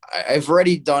one. I've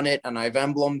already done it, and I've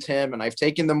emblemed him, and I've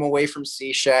taken them away from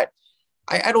C-Shat.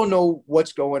 I don't know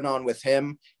what's going on with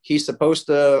him. He's supposed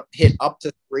to hit up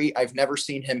to 3. I've never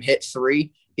seen him hit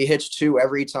 3. He hits 2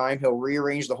 every time. He'll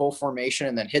rearrange the whole formation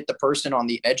and then hit the person on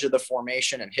the edge of the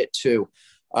formation and hit 2.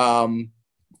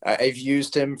 I've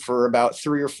used him for about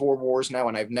 3 or 4 wars now,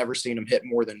 and I've never seen him hit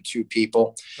more than 2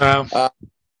 people. Wow.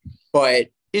 But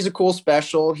he's a cool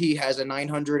special. He has a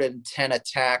 910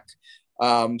 attack.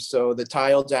 So the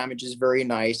tile damage is very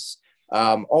nice.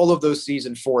 All of those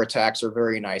season 4 attacks are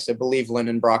very nice. I believe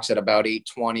Lindenbrock's at about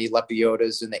 820,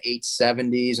 Lepiota's in the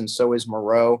 870s, and so is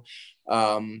Moreau,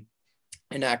 and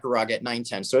Akarog at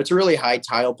 910. So it's a really high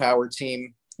tile power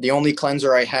team. The only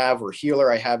cleanser I have or healer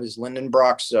I have is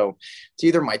Lindenbrock. So it's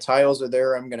either my tiles are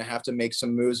there, I'm going to have to make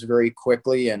some moves very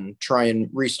quickly and try and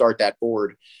restart that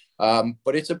board.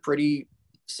 But it's a pretty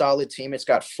solid team. It's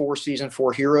got 4 season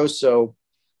 4 heroes. So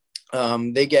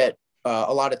they get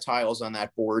a lot of tiles on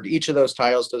that board. Each of those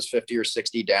tiles does 50 or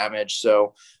 60 damage.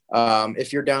 So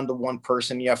if you're down to 1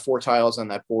 person, you have 4 tiles on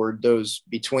that board. Those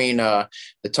between the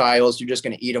tiles, you're just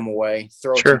going to eat them away.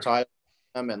 Throw some tiles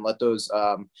at them and let those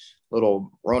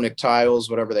little runic tiles,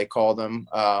 whatever they call them,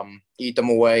 eat them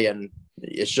away. And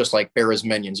it's just like Barra's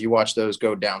minions. You watch those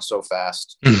go down so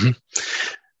fast. Mm-hmm.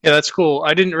 Yeah, that's cool.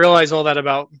 I didn't realize all that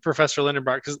about Professor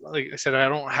Lindenbrock because, like I said, I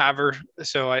don't have her,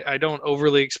 so I don't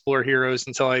overly explore heroes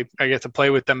until I get to play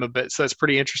with them a bit. So that's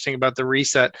pretty interesting about the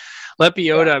reset.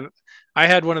 Lepiota, I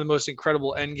had one of the most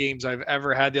incredible end games I've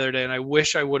ever had the other day, and I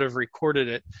wish I would have recorded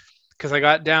it because I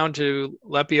got down to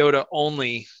Lepiota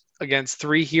only against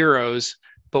 3 heroes,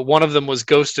 but one of them was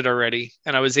ghosted already,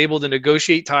 and I was able to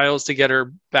negotiate tiles to get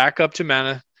her back up to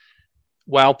mana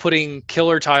while putting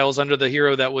killer tiles under the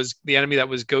hero that was the enemy that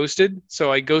was ghosted.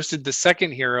 So I ghosted the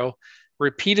second hero,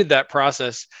 repeated that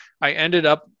process. I ended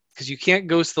up, because you can't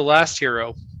ghost the last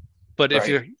hero, but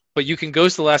you can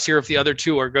ghost the last hero if the other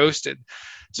 2 are ghosted.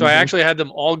 So I actually had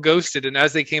them all ghosted, and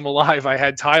as they came alive, I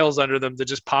had tiles under them to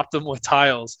just pop them with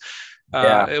tiles.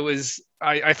 It was,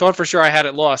 I thought for sure I had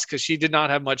it lost because she did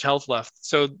not have much health left.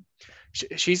 So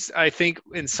she's, I think,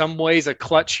 in some ways a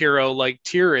clutch hero like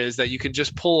Tyr is, that you can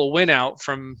just pull a win out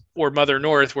from, or Mother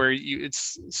North, where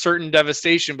it's certain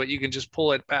devastation, but you can just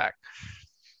pull it back.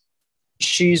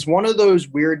 She's one of those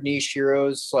weird niche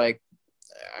heroes. Like,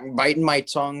 I'm biting my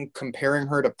tongue comparing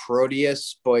her to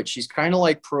Proteus, but she's kind of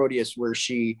like Proteus, where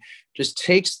she just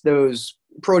takes those.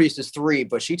 Proteus is 3,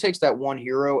 but she takes that 1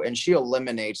 hero and she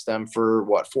eliminates them for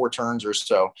 4 turns or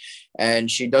so,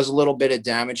 and she does a little bit of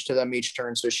damage to them each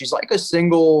turn. So she's like a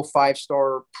single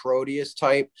 5-star Proteus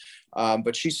type,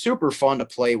 but she's super fun to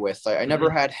play with. I never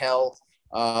had Hell,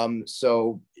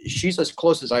 so she's as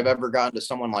close as I've ever gotten to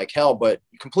someone like Hell, but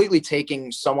completely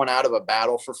taking someone out of a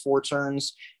battle for 4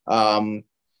 turns.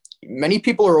 Many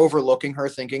people are overlooking her,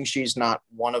 thinking she's not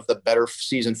one of the better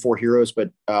season 4 heroes, but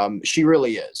she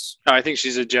really is. I think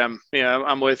she's a gem. Yeah,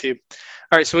 I'm with you.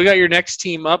 All right, so we got your next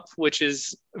team up, which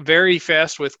is very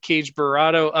fast with Cage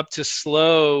Barato, up to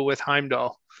slow with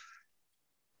Heimdall.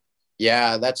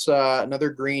 Yeah, that's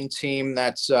another green team.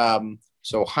 That's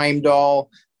so Heimdall,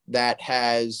 that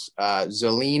has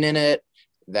Zelene in it,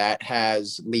 that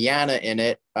has Liana in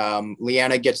it.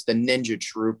 Liana gets the ninja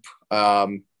troop.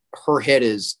 Her hit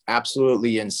is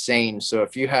absolutely insane. So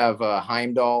if you have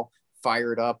Heimdall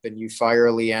fired up and you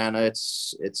fire Liana,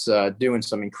 it's doing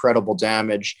some incredible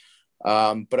damage.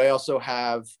 But I also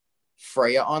have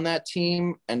Freya on that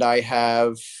team, and I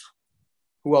have,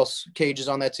 who else? Cage is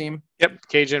on that team. Yep,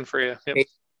 Cage and Freya. Yep.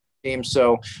 Team.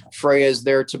 So Freya is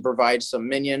there to provide some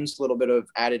minions, a little bit of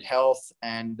added health,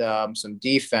 and some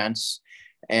defense.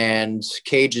 And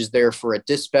Cage is there for a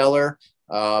dispeller.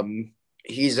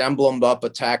 He's emblemed up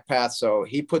attack path, so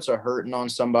he puts a hurting on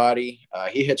somebody.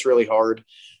 He hits really hard.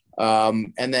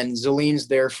 And then Zelene's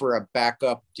there for a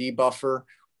backup debuffer,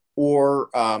 or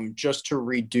just to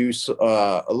reduce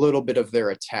a little bit of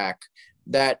their attack.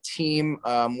 That team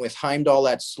with Heimdall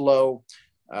at slow,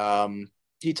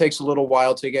 he takes a little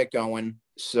while to get going.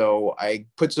 So I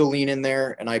put Zelene in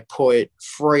there, and I put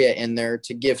Freya in there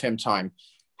to give him time.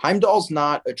 Heimdall's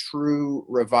not a true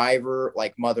reviver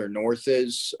like Mother North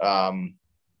is.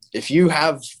 If you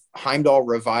have Heimdall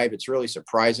revive, it's really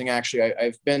surprising, actually.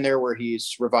 I've been there where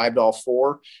he's revived all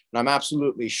 4, and I'm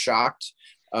absolutely shocked.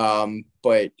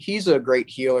 But he's a great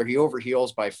healer. He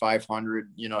overheals by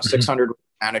 500, 600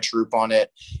 mana troop on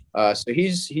it. So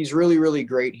he's really, really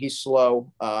great. He's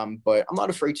slow, but I'm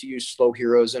not afraid to use slow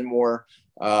heroes anymore.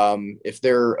 if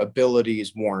their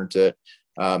abilities warrant it.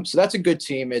 So that's a good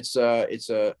team. It's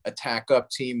a attack up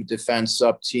team, defense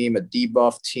up team, a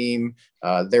debuff team,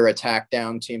 their attack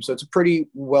down team. So it's a pretty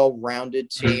well-rounded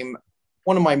team.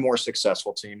 One of my more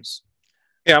successful teams.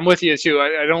 Yeah, I'm with you too.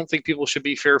 I don't think people should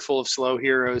be fearful of slow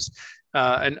heroes.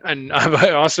 And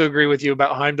I also agree with you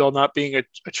about Heimdall not being a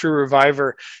true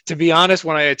reviver. To be honest,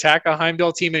 when I attack a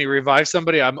Heimdall team and he revives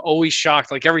somebody, I'm always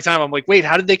shocked. Like every time I'm like, wait,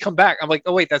 how did they come back? I'm like,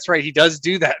 oh wait, that's right. He does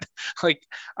do that. Like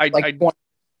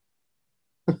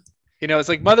it's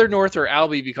like Mother North or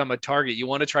Albie become a target. You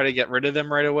want to try to get rid of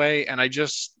them right away. And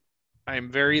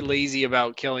I'm very lazy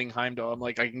about killing Heimdall. I'm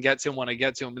like, I can get to him when I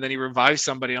get to him. But then he revives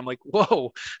somebody. I'm like,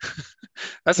 whoa,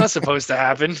 that's not supposed to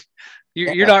happen.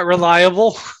 You're not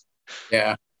reliable.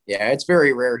 Yeah, it's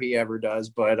very rare he ever does,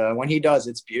 but when he does,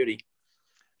 it's beauty.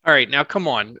 All right, now come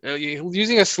on.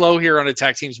 Using a slow hero on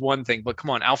attack team is one thing, but come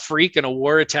on, Alfreak in a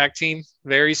war attack team,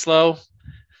 very slow.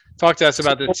 Talk to us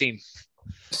about this team.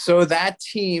 So that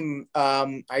team,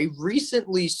 I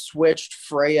recently switched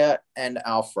Freya and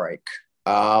Alfreik.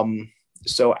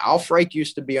 So Alfreik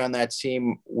used to be on that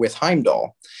team with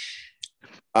Heimdall.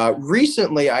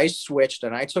 Recently, I switched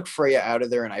and I took Freya out of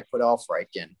there and I put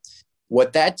Alfreik in.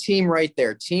 What that team right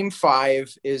there, Team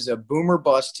 5, is a boomer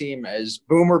bust team, as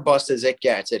boomer bust as it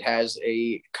gets. It has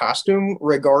a costume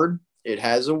Rigard. It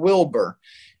has a Wilbur.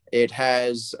 It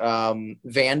has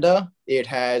Vanda. It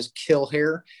has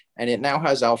Killhair. And it now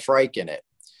has Alfreik in it.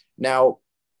 Now,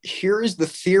 here is the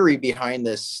theory behind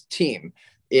this team.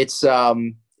 It's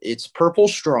purple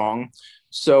strong.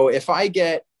 So if I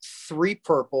get 3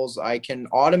 purples, I can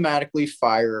automatically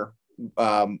fire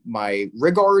my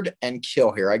Rigard and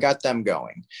Killhair. I got them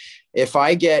going. If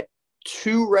I get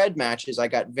 2 red matches, I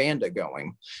got Vanda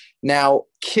going. Now,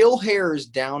 Killhair's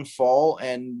downfall,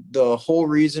 and the whole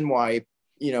reason why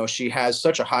she has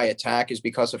such a high attack is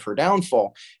because of her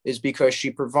downfall, is because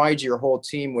she provides your whole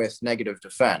team with negative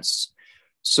defense.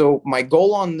 So my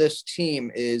goal on this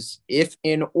team is, if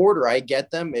in order I get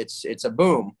them, it's a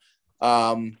boom.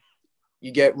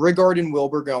 You get Rigard and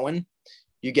Wilbur going.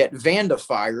 You get Vanda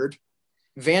fired.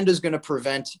 Vanda's going to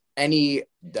prevent any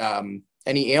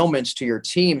ailments to your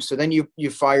team. So then you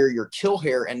fire your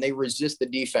Killhair and they resist the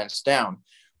defense down.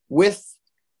 With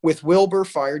Wilbur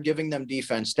fired, giving them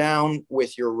defense down,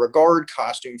 with your Rigard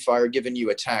costume fire, giving you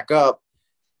attack up,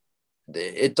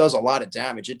 it does a lot of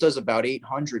damage. It does about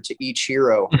 800 to each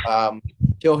hero.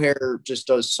 Killhair just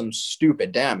does some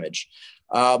stupid damage.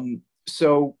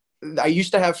 So I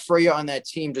used to have Freya on that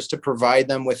team just to provide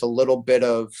them with a little bit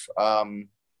of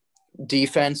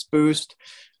defense boost.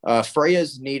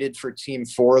 Freya's needed for Team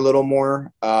 4 a little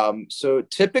more. So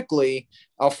typically,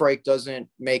 Alfreik doesn't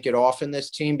make it off in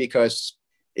this team because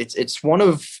it's one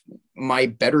of my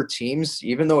better teams,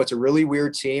 even though it's a really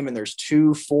weird team and there's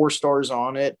 2 4-stars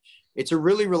on it. It's a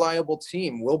really reliable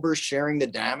team. Wilbur's sharing the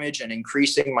damage and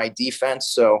increasing my defense.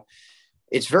 So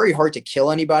it's very hard to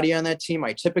kill anybody on that team.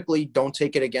 I typically don't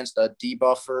take it against a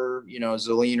debuffer,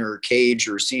 Zelene or Cage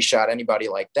or C-Shot, anybody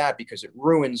like that, because it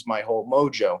ruins my whole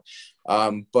mojo.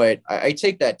 But I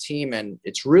take that team and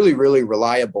it's really, really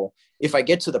reliable. If I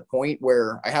get to the point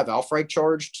where I have Alfreik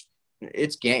charged,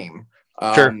 it's game.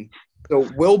 Sure. So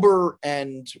Wilbur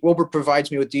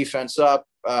provides me with defense up.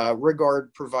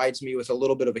 Rigard provides me with a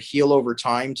little bit of a heal over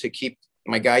time to keep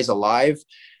my guys alive.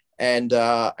 And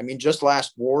just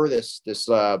last war, this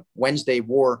Wednesday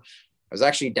war, I was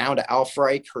actually down to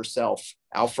Alfreik herself.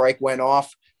 Alfreik went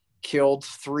off, killed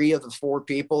 3 of the 4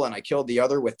 people, and I killed the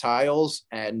other with tiles.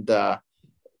 And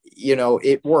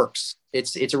it works.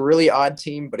 It's a really odd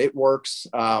team, but it works.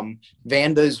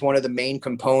 Vanda is one of the main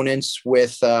components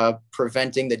with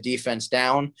preventing the defense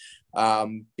down,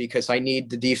 because I need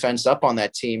the defense up on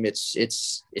that team.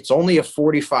 It's only a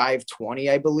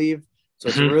 45-20, I believe. So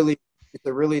it's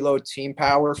a really low team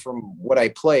power from what I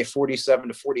play, 47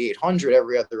 to 4,800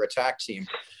 every other attack team.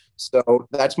 So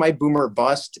that's my boomer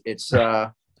bust. It's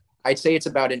I'd say it's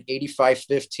about an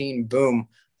 85-15 boom.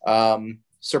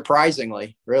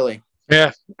 Surprisingly, really.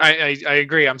 Yeah, I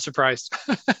agree. I'm surprised,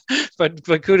 but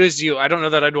kudos to you. I don't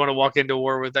know that I'd want to walk into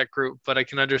war with that group, but I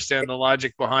can understand the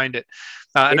logic behind it,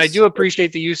 and I do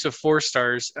appreciate the use of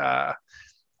 4-stars.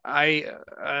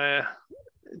 I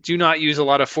do not use a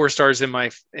lot of 4-stars in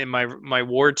my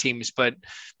war teams, but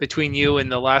between you and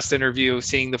the last interview,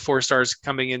 seeing the 4-stars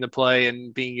coming into play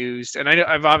and being used, and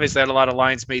I've obviously had a lot of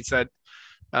alliance mates that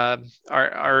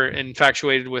are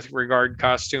infatuated with Rigard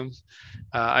costume.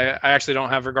 I actually don't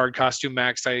have Rigard costume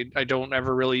maxed. I don't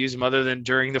ever really use them other than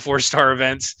during the 4-star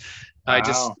events.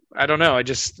 Wow. I don't know.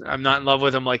 I'm not in love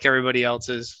with them like everybody else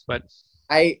is, but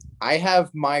I have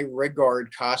my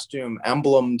Rigard costume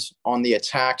emblemed on the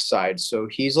attack side, so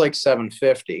he's like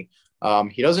 750.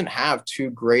 He doesn't have too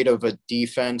great of a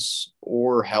defense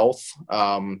or health.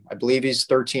 I believe he's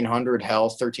 1300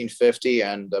 health, 1350,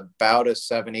 and about a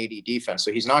 780 defense.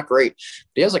 So he's not great.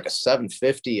 But he has like a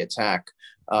 750 attack.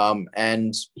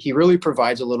 And he really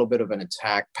provides a little bit of an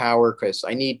attack power because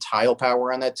I need tile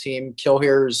power on that team.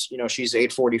 Killhair's, she's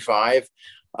 845.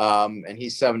 And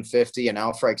he's 750 and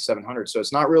Alfrag's 700. So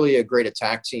it's not really a great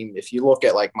attack team. If you look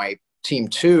at like my team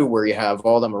 2, where you have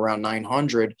all of them around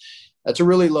 900, that's a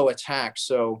really low attack.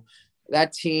 So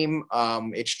that team,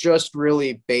 it's just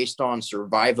really based on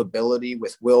survivability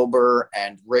with Wilbur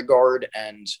and Rigard,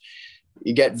 and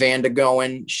you get Vanda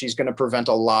going. She's going to prevent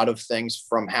a lot of things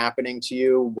from happening to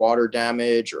you, water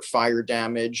damage or fire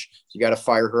damage. You got to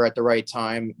fire her at the right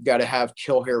time. You got to have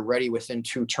Killhair ready within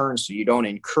 2 turns so you don't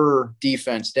incur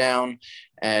defense down.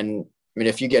 And I mean,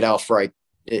 if you get Alfright,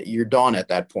 you're done at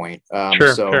that point.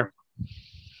 Sure.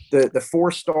 The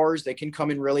 4 stars, they can come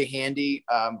in really handy.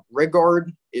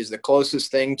 Rigard is the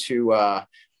closest thing to a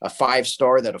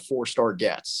 5-star that a 4-star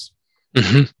gets.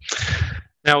 Mm-hmm.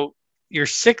 Now, your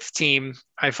 6th team,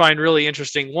 I find really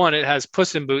interesting. One, it has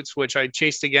Puss in Boots, which I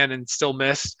chased again and still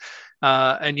missed.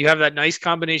 And you have that nice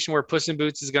combination where Puss in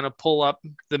Boots is going to pull up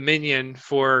the minion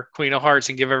for Queen of Hearts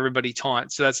and give everybody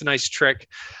taunt. So that's a nice trick.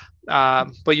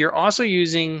 But you're also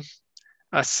using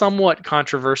a somewhat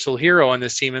controversial hero on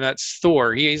this team, and that's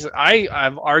Thor.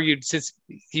 I've argued since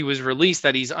he was released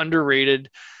that he's underrated.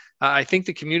 I think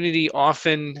the community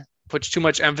often puts too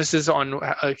much emphasis on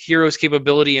a hero's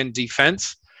capability in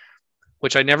defense,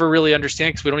 which I never really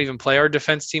understand because we don't even play our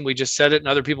defense team. We just set it and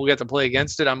other people get to play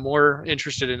against it. I'm more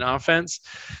interested in offense.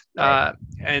 Right.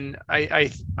 And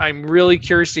I'm really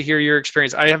curious to hear your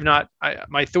experience. I have not,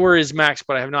 my Thor is max,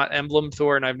 but I have not emblem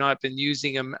Thor, and I've not been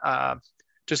using him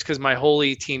just because my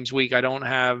holy team's weak. I don't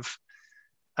have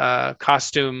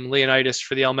costume Leonidas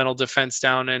for the elemental defense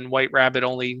down, and White Rabbit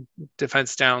only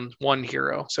defense down 1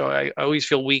 hero. So I always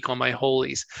feel weak on my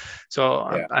holies. So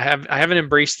yeah. I haven't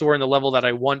embraced Thor in the level that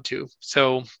I want to.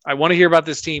 So I want to hear about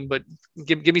this team, but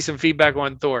give me some feedback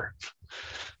on Thor.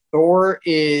 Thor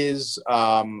is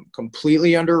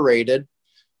completely underrated.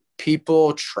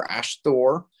 People trash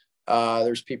Thor.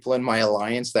 There's people in my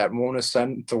alliance that won't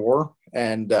ascend Thor,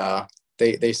 and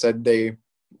they said they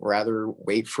rather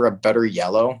wait for a better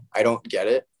yellow. I don't get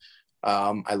it.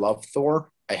 I love Thor.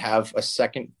 I have a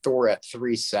second Thor at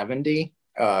 370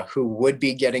 who would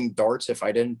be getting darts if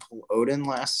I didn't pull Odin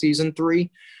last season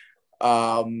 3.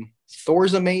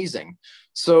 Thor's amazing.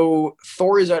 So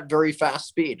Thor is at very fast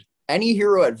speed. Any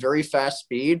hero at very fast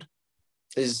speed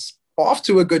is off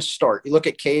to a good start. You look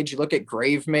at Cage, you look at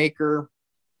Gravemaker,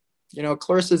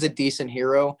 Clarissa's a decent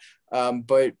hero,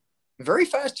 but very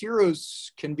fast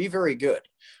heroes can be very good.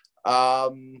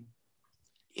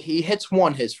 He hits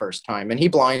 1 his first time and he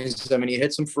blinds them, and he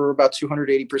hits him for about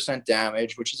 280%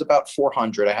 damage, which is about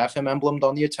 400. I have him emblemed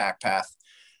on the attack path.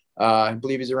 I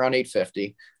believe he's around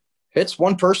 850. Hits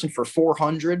 1 person for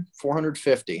 400,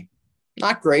 450.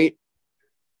 Not great.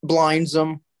 Blinds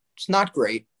them. It's not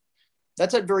great.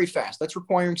 That's at very fast. That's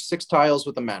requiring 6 tiles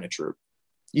with a mana troop.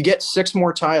 You get 6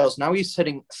 more tiles. Now he's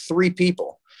hitting 3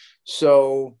 people.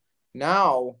 So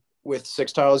now with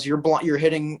 6 tiles, you're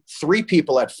hitting 3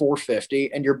 people at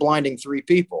 450, and you're blinding 3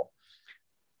 people.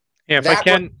 Yeah, if I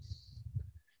can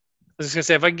was going to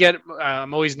say, if I can get,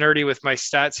 I'm always nerdy with my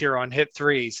stats here on hit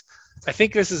threes. I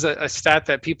think this is a stat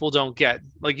that people don't get.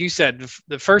 Like you said,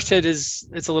 the first hit it's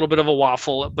a little bit of a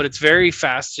waffle, but it's very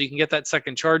fast, so you can get that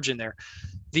second charge in there.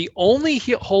 The only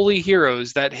holy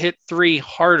heroes that hit three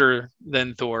harder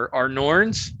than Thor are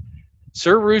Norns,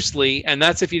 Sir Roosli, and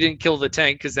that's if you didn't kill the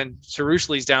tank, because then Sir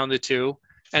Roosli's down to 2,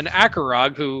 and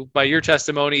Akarog, who by your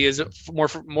testimony is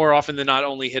more often than not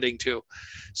only hitting 2.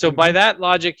 So by that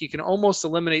logic, you can almost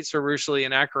eliminate Sir Roosli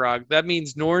and Akarog. That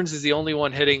means Norns is the only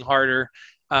one hitting harder,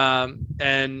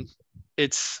 and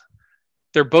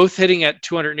they're both hitting at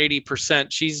 280%.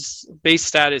 She's base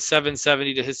stat is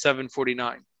 770 to his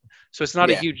 749. So it's not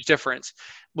a huge difference,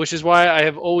 which is why I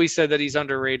have always said that he's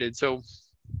underrated. So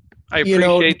I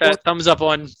appreciate that thumbs up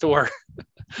on Thor.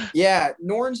 Yeah,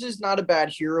 Norns is not a bad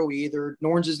hero either.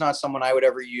 Norns is not someone I would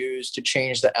ever use to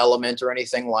change the element or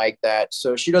anything like that.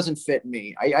 So she doesn't fit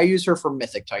me. I use her for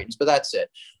Mythic Titans, but that's it.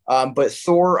 But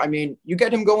Thor, I mean, you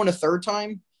get him going a third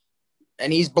time,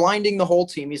 and he's blinding the whole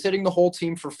team. He's hitting the whole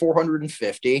team for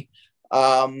 450.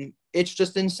 It's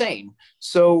just insane.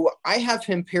 So I have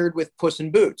him paired with Puss in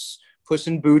Boots. Puss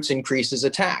in Boots increases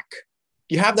attack.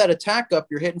 You have that attack up,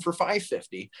 you're hitting for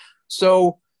 550.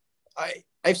 So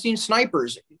I've seen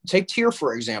snipers. Take Tyr,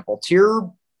 for example. Tyr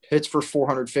hits for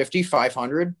 450,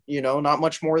 500, not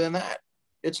much more than that.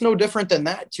 It's no different than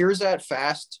that. Tyr's that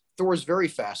fast. Thor's very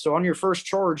fast. So on your first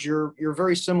charge, you're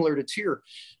very similar to Tyr.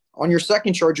 On your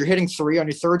second charge, you're hitting 3. On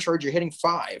your third charge, you're hitting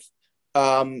 5.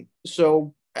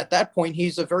 So at that point,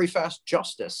 he's a very fast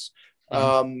Justice.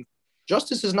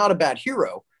 Justice is not a bad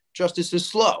hero. Justice is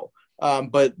slow.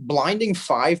 But blinding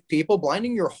 5 people,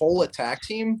 blinding your whole attack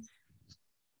team,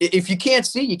 if you can't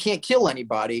see, you can't kill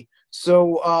anybody.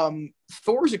 So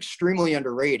Thor's extremely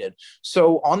underrated.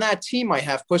 So on that team, I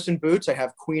have Puss in Boots, I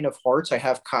have Queen of Hearts, I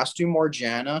have Costume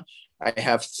Morgana, I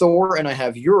have Thor, and I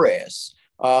have Uraeus.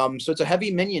 So it's a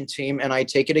heavy minion team, and I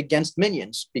take it against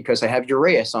minions because I have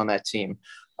Uraeus on that team.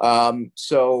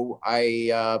 So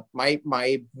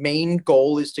my main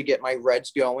goal is to get my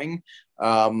reds going.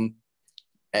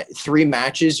 At 3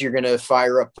 matches, you're going to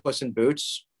fire up Puss in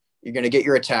Boots. You're going to get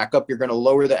your attack up. You're going to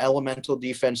lower the elemental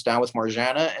defense down with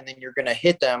Morgana, and then you're going to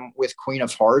hit them with Queen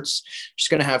of Hearts. Just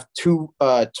going to have 2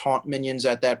 taunt minions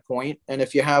at that point. And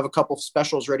if you have a couple of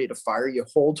specials ready to fire, you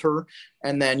hold her,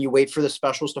 and then you wait for the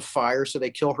specials to fire so they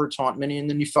kill her taunt minion, and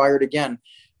then you fire it again.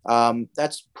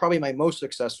 That's probably my most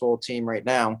successful team right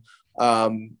now,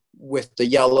 with the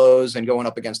yellows and going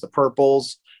up against the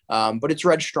purples. But it's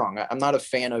red strong. I'm not a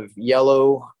fan of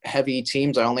yellow heavy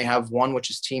teams. I only have one, which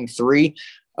is team 3.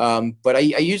 But I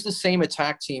use the same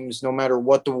attack teams no matter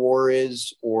what the war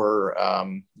is or,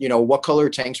 what color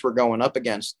tanks we're going up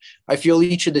against. I feel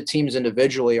each of the teams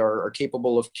individually are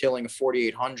capable of killing a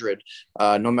 4800,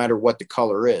 no matter what the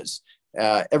color is.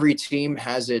 Every team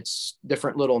has its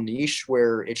different little niche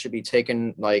where it should be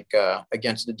taken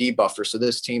against the debuffer. So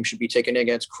this team should be taken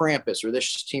against Krampus, or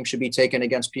this team should be taken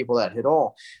against people that hit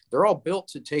all. They're all built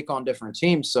to take on different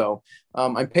teams. So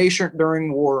I'm patient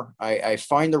during war. I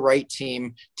find the right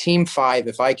team. Team 5,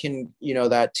 if I can,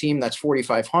 that team that's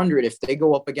 4,500, if they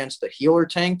go up against a healer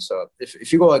tank. So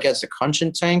if you go against a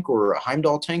Kunchen tank or a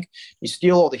Heimdall tank, you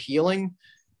steal all the healing.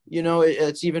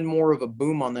 It's even more of a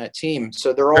boom on that team.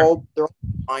 So they're all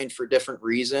designed for different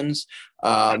reasons.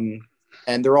 And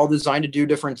they're all designed to do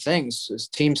different things. As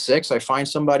team 6, I find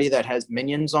somebody that has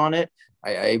minions on it.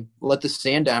 I let the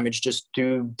sand damage just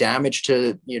do damage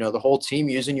to, the whole team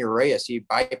using Uraeus. He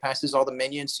bypasses all the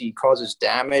minions. He causes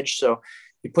damage. So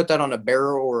you put that on a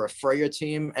Bearer or a Freya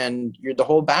team, and the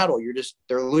whole battle,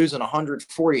 they're losing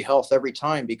 140 health every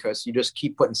time because you just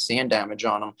keep putting sand damage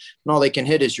on them. And all they can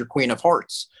hit is your Queen of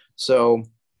Hearts. So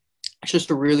it's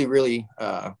just a really, really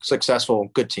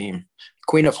successful, good team.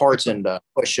 Queen of Hearts and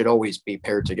Push should always be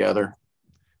paired together.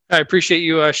 I appreciate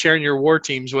you sharing your war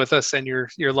teams with us and your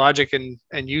logic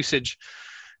and usage.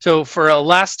 So for a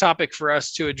last topic for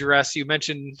us to address, you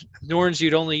mentioned Norns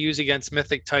you'd only use against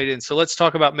Mythic Titans. So let's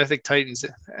talk about Mythic Titans.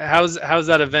 How's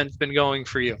that event been going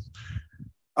for you?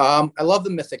 I love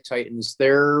the Mythic Titans.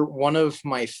 They're one of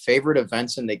my favorite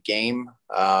events in the game.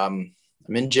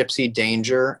 I'm in Gypsy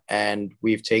Danger, and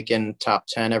we've taken top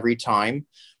 10 every time.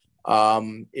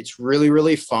 It's really,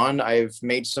 really fun. I've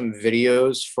made some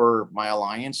videos for my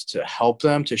alliance to help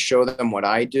them, to show them what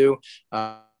I do.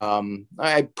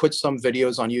 I put some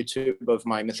videos on YouTube of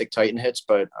my Mythic Titan hits,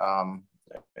 but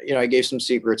I gave some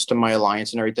secrets to my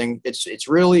alliance and everything. It's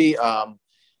really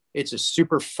it's a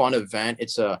super fun event.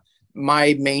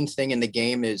 My main thing in the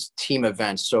game is team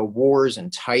events. So wars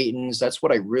and Titans, that's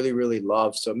what I really, really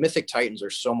love. So Mythic Titans are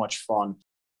so much fun.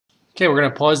 Okay, we're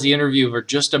going to pause the interview for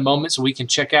just a moment so we can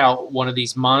check out one of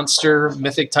these monster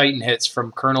Mythic Titan hits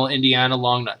from Colonel Indiana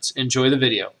Longnuts. Enjoy the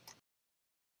video.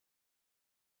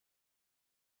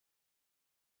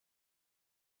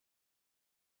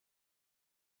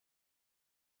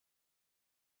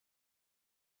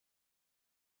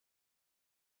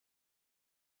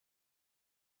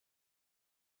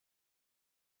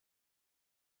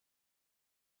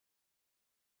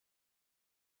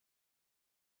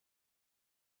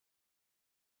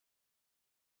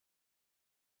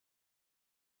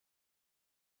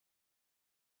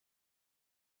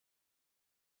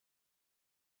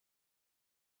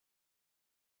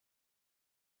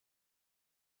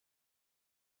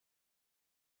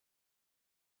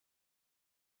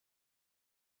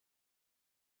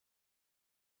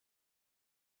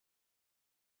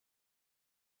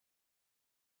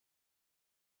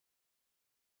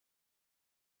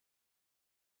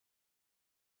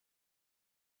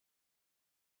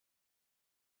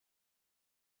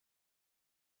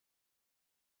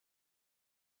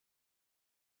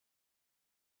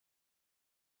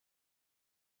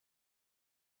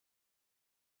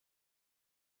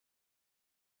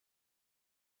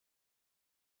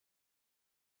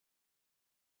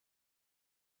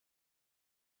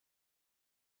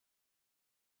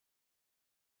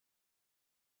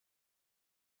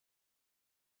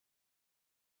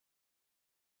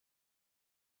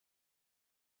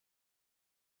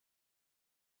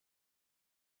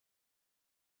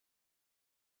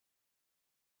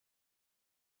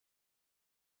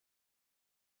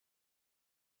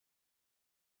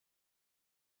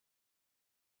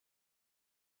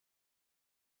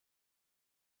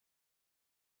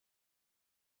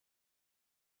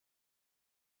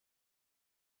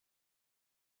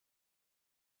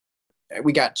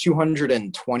 we got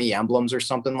 220 emblems or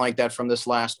something like that from this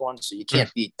last one. So you can't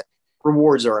Mm. beat that.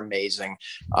 Rewards are amazing.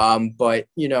 But,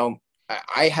 you know,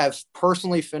 I have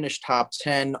personally finished top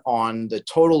 10 on the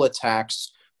total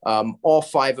attacks, all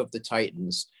 5 of the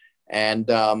Titans. And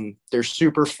they're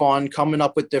super fun, coming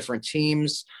up with different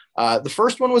teams. The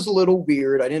first one was a little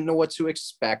weird. I didn't know what to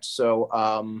expect. So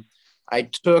I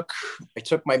took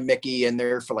my Mickey in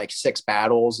there for like 6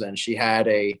 battles, and she had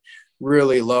a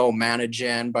really low mana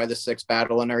gen by the 6th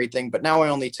battle and everything. But now I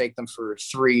only take them for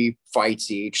 3 fights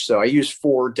each. So I use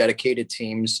 4 dedicated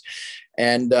teams.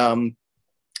 And,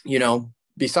 you know,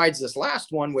 besides this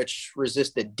last one, which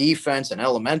resisted defense and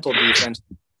elemental defense,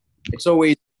 it's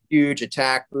always huge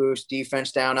attack boost,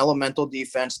 defense down, elemental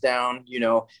defense down, you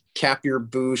know, cap your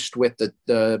boost with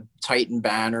the Titan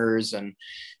banners, and,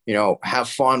 you know, have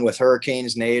fun with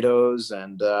hurricanes, nados,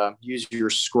 and use your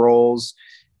scrolls.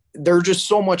 They're just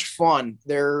so much fun.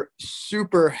 They're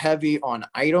super heavy on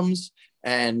items,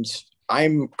 and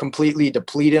I'm completely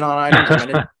depleted on items. I'm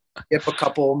going to skip a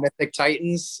couple Mythic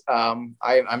Titans.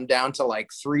 I'm down to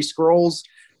like 3 scrolls.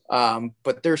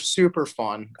 But they're super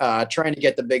fun. Trying to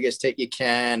get the biggest hit you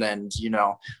can, and, you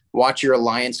know, watch your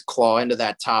alliance claw into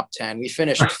that top 10. We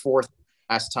finished 4th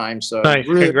last time, so Nice.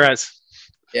 really, Congrats.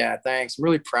 yeah, thanks. I'm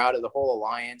really proud of the whole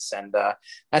alliance, and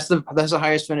that's the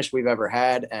highest finish we've ever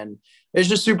had, and it's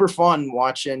just super fun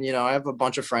watching. You know, I have a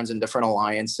bunch of friends in different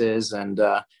alliances, and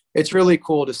it's really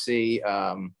cool to see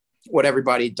what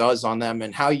everybody does on them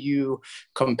and how you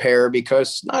compare,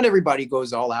 because not everybody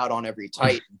goes all out on every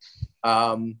Titan.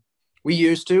 We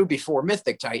used to before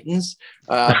Mythic Titans,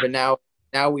 but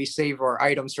now we save our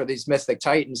items for these Mythic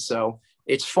Titans. So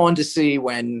it's fun to see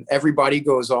when everybody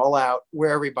goes all out, where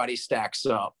everybody stacks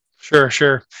up.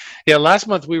 Sure. Yeah, last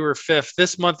month we were 5th.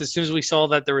 This month, as soon as we saw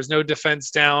that there was no defense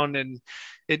down, and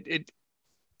it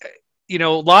you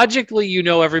know, logically, you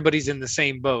know, everybody's in the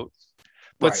same boat.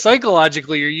 But Right.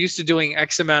 psychologically, you're used to doing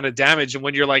X amount of damage, and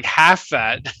when you're like half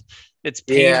that, it's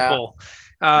painful.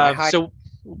 So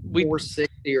we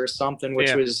 460 or something,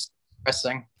 which was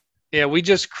depressing. Yeah, we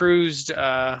just cruised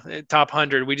top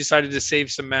 100. We decided to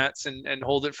save some mats and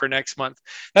hold it for next month.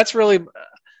 That's really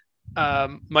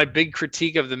my big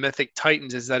critique of the Mythic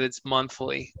Titans, is that it's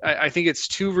monthly. I think it's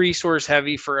too resource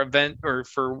heavy for event or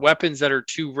for weapons that are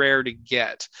too rare to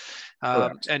get.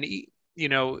 And you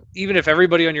know, even if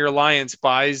everybody on your alliance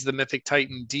buys the Mythic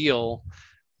Titan deal,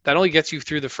 that only gets you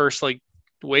through the first like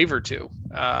wave or 2.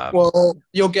 Well,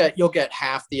 you'll get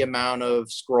half the amount of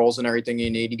scrolls and everything you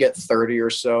need. You get 30 or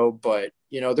so, but,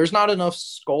 you know, there's not enough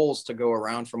skulls to go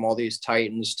around from all these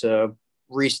Titans to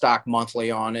restock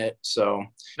monthly on it. So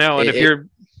no, and if you're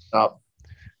up.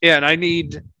 Yeah, and I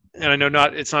know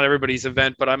it's not everybody's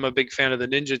event, but I'm a big fan of the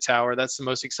Ninja Tower. That's the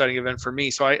most exciting event for me.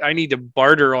 So I need to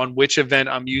barter on which event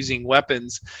I'm using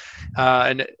weapons,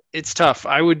 and it's tough.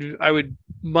 I would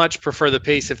much prefer the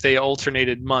pace if they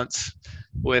alternated months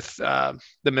with the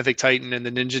Mythic Titan and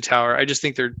the Ninja Tower. I just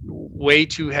think they're way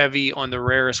too heavy on the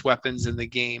rarest weapons in the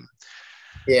game.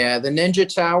 Yeah, the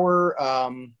Ninja Tower,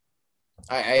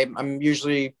 I'm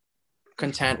usually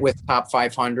content with top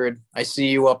 500. I see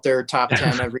you up there top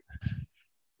 10 every.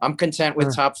 I'm content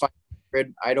with top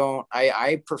 500.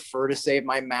 I prefer to save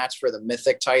my mats for the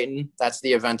Mythic Titan. That's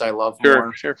the event I love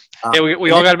more. Sure. Yeah, we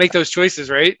all got to make those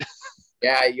choices, right?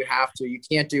 Yeah, you have to. You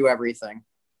can't do everything.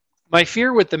 My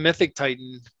fear with the Mythic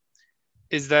Titan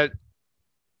is that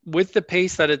with the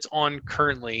pace that it's on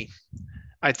currently,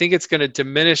 I think it's going to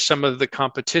diminish some of the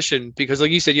competition, because like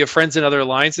you said, you have friends in other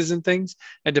alliances and things.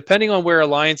 And depending on where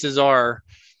alliances are,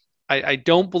 I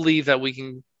don't believe that we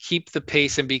can keep the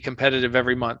pace and be competitive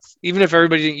every month. Even if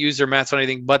everybody didn't use their mats on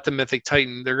anything but the Mythic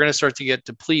Titan, they're going to start to get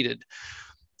depleted.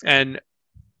 And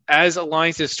as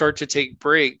alliances start to take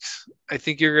breaks, I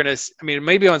think you're going to, I mean,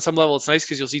 maybe on some level it's nice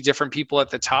because you'll see different people at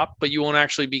the top, but you won't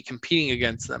actually be competing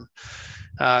against them.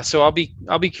 So I'll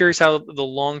be curious how the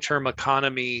long-term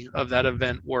economy of that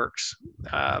event works.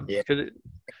 Yeah.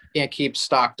 Can't keep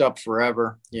stocked up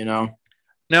forever, you know?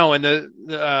 No, and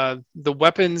the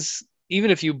weapons,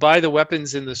 even if you buy the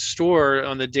weapons in the store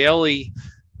on the daily,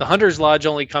 the Hunter's Lodge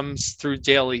only comes through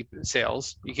daily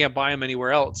sales. You can't buy them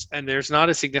anywhere else, and there's not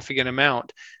a significant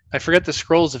amount. I forget the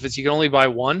scrolls, if it's you can only buy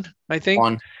one, I think.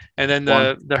 One. And then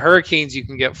the Hurricanes you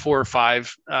can get 4 or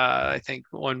 5, I think,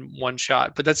 one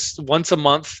shot. But that's once a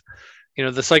month. You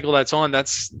know, the cycle that's on,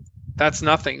 that's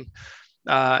nothing.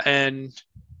 And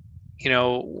you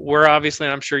know, we're obviously,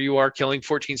 and I'm sure you are, killing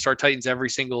 14-star Titans every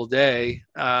single day.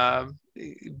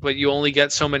 But you only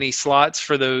get so many slots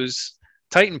for those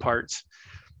Titan parts.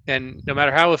 And no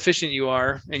matter how efficient you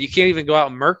are, and you can't even go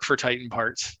out and merc for Titan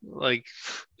parts. Like,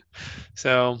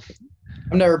 so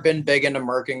I've never been big into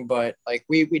merking, but like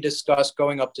we discussed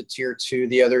going up to tier 2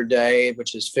 the other day,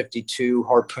 which is 52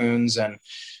 harpoons, and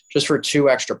just for 2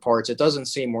 extra parts, it doesn't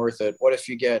seem worth it. What if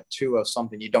you get 2 of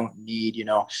something you don't need? You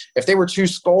know, if they were 2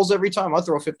 skulls every time, I'll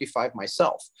throw 55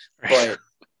 myself. But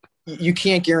you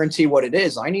can't guarantee what it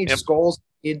is. I need skulls,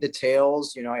 I need the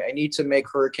tails. You know, I need to make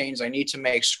hurricanes. I need to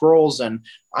make scrolls, and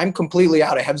I'm completely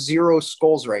out. I have 0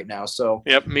 skulls right now. So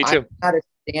yep, me too. I'm at a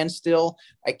standstill.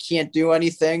 I can't do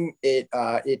anything. It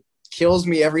kills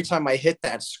me every time I hit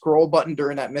that scroll button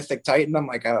during that Mythic Titan. I'm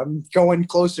like, I'm going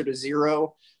closer to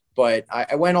 0. But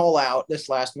I went all out this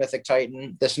last Mythic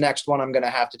Titan. This next one, I'm going to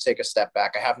have to take a step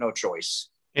back. I have no choice.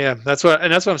 Yeah, that's what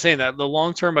I'm saying. That the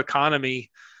long-term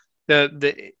economy,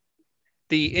 the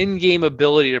in-game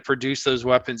ability to produce those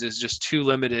weapons is just too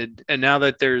limited. And now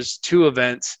that there's 2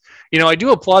 events, you know, I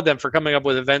do applaud them for coming up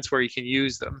with events where you can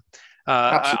use them.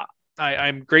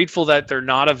 I'm grateful that they're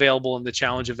not available in the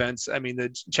challenge events. I mean, the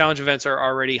challenge events are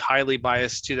already highly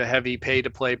biased to the heavy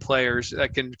pay-to-play players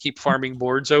that can keep farming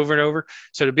boards over and over.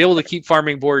 So to be able to keep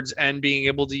farming boards and being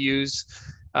able to use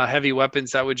heavy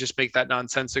weapons, that would just make that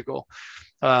nonsensical.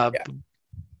 But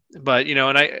you know,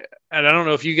 and I don't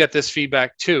know if you get this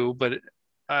feedback too, but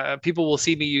people will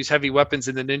see me use heavy weapons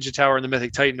in the Ninja Tower and the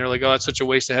Mythic Titan. They're like, "Oh, that's such a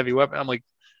waste of heavy weapon." I'm like,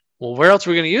 "Well, where else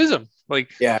are we going to use them?" Like,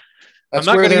 yeah, I'm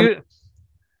not going to use.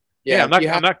 Yeah, I'm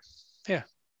not. Yeah,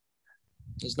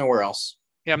 there's nowhere else.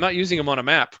 Yeah, I'm not using them on a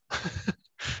map.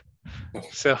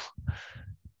 So,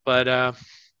 but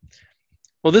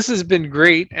well, this has been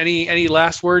great. Any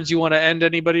last words you want to end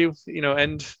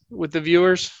end with the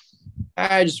viewers?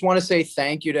 I just want to say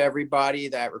thank you to everybody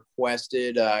that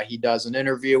requested he does an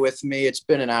interview with me. It's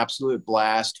been an absolute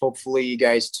blast. Hopefully you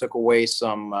guys took away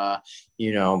some,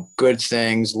 good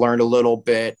things, learned a little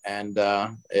bit, and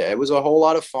it was a whole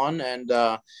lot of fun. And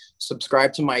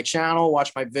subscribe to my channel,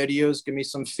 watch my videos, give me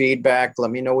some feedback.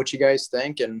 Let me know what you guys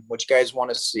think and what you guys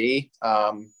want to see.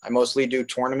 I mostly do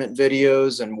tournament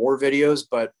videos and war videos,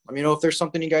 but let me know if there's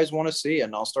something you guys want to see,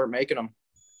 and I'll start making them.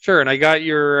 Sure. And I got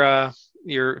your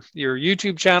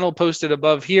YouTube channel posted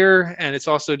above here, and it's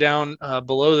also down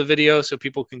below the video, so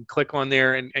people can click on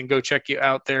there and go check you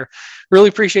out there. Really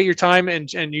appreciate your time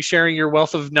and you sharing your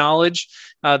wealth of knowledge.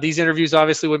 These interviews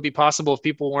obviously wouldn't be possible if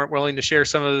people weren't willing to share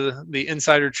some of the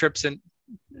insider tricks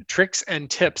and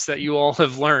tips that you all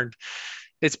have learned.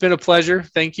 It's been a pleasure.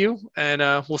 Thank you. And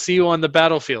we'll see you on the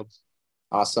battlefield.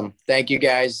 Awesome. Thank you,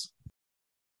 guys.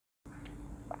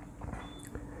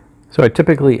 So I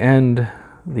typically end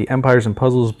the Empires and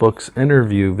Puzzles books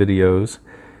interview videos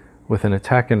with an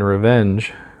attack and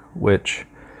revenge, which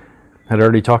had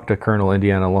already talked to Colonel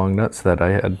Indiana Longnuts, that I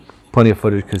had plenty of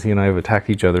footage because he and I have attacked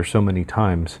each other so many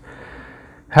times.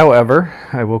 However,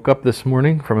 I woke up this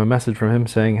morning from a message from him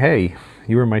saying, "Hey,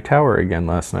 you were in my tower again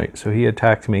last night." So he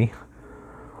attacked me.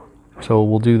 So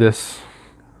we'll do this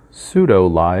pseudo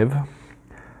live.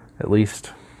 At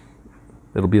least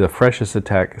it'll be the freshest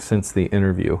attack since the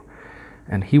interview.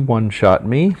 And he one-shot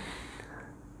me.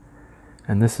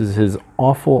 And this is his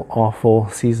awful, awful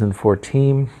Season 4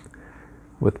 team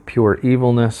with pure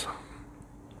evilness.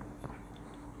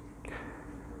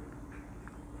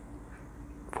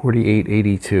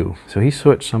 4882. So he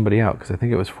switched somebody out because I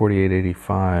think it was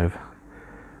 4885.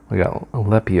 We got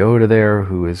Lepiota there,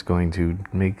 who is going to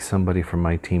make somebody from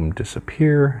my team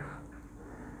disappear.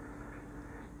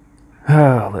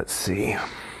 Let's see.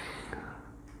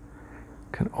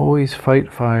 Can always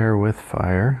fight fire with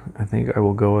fire. I think I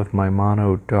will go with my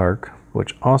Mono Dark,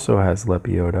 which also has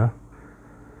Lepiota.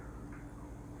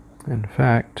 In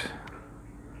fact,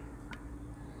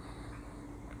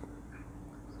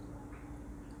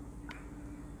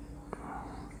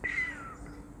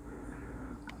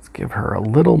 let's give her a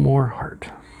little more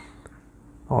heart.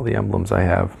 All the emblems I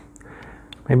have.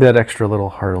 Maybe that extra little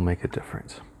heart will make a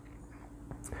difference.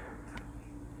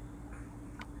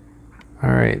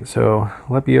 Alright, so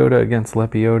Lepiota against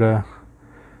Lepiota.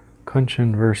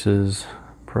 Kunshin versus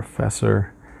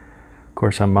Professor. Of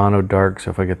course, I'm Mono Dark, so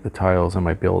if I get the tiles, I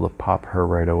might be able to pop her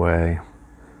right away.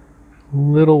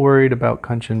 Little worried about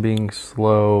Kunshin being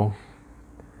slow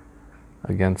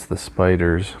against the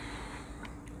spiders.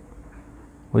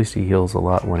 At least he heals a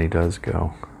lot when he does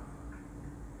go.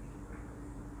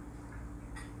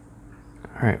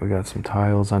 Alright, we got some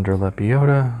tiles under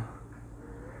Lepiota.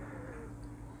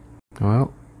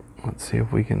 Well, let's see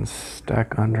if we can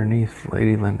stack underneath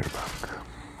Lady Linderbuck.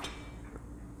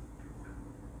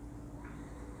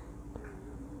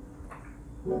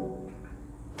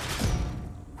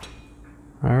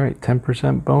 Alright,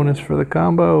 10% bonus for the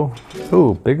combo.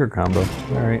 Ooh, bigger combo.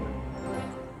 Alright.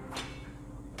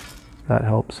 That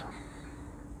helps.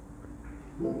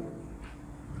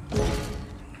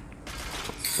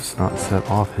 Just not set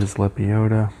off his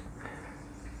Lepiota.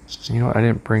 You know what? I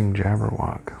didn't bring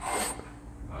Jabberwock.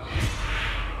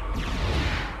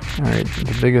 Alright,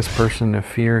 the biggest person to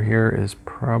fear here is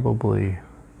probably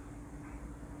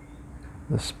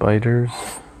the spiders.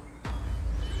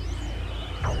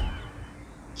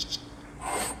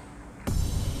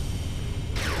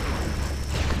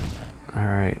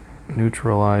 Alright,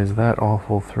 neutralize that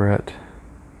awful threat.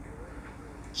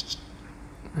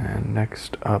 And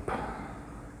next up,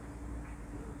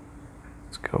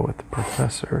 let's go with the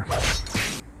Professor.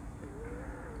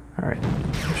 Alright,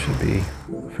 this should be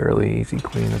a fairly easy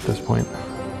clean at this point.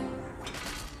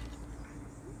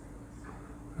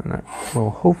 And that will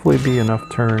hopefully be enough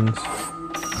turns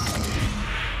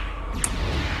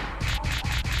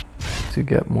to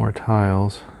get more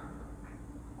tiles.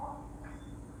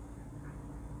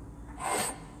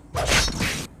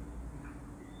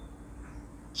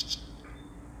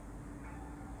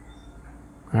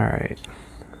 Alright.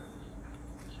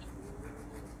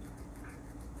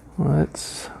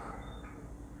 Let's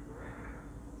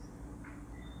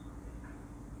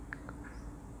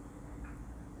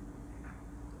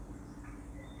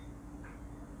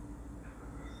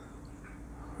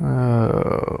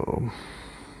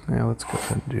yeah, let's go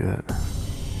ahead and do that.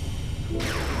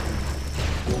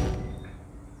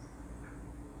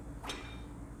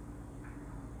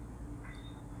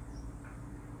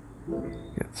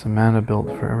 Get some mana built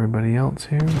for everybody else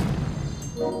here.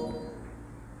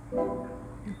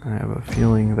 I have a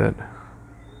feeling that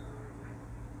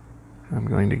I'm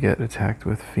going to get attacked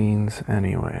with fiends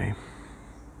anyway.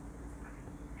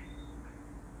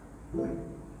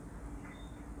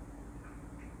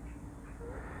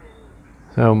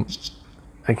 So,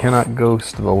 I cannot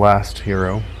ghost the last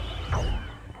hero.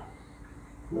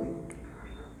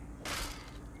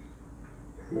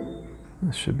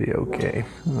 This should be okay.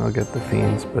 I'll get the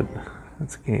fiends, but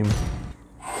that's game.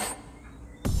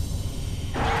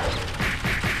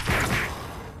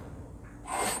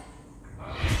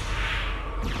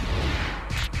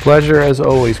 Pleasure as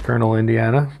always, Colonel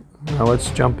Indiana. Now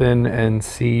let's jump in and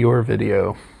see your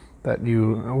video that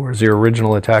was your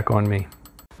original attack on me.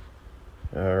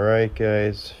 Alright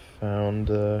guys, found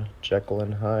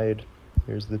JekylandHyde.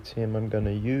 Here's the team I'm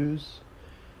gonna use.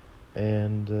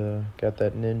 And got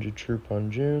that ninja troop on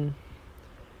June.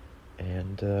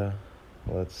 And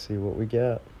let's see what we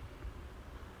got.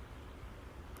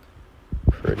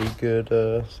 Pretty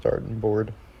good starting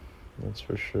board, that's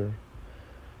for sure.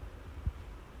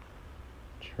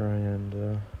 Try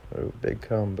and, oh, big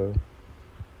combo. Let's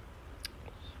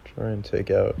try and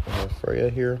take out Freya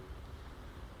here.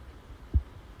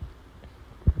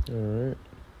 Alright.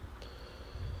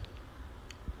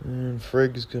 And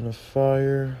Frigg's gonna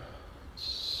fire.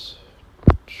 Let's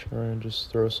try and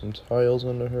just throw some tiles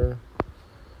into her.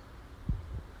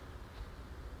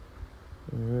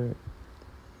 Alright.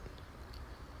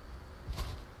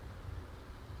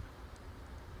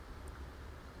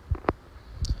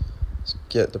 Let's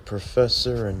get the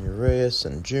Professor and Uraeus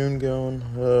and June going.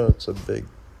 Oh, it's a big...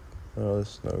 Oh,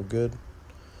 that's no good.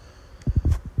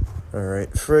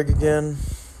 Alright, Frigg again.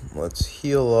 Let's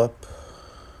heal up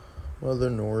Mother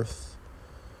North.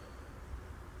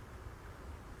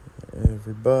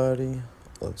 Everybody,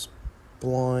 let's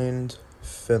blind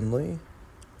Finley.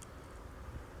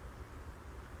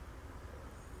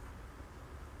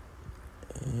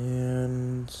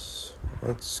 And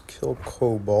let's kill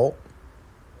Cobalt.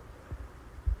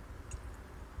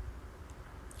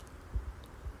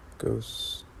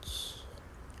 Ghosts.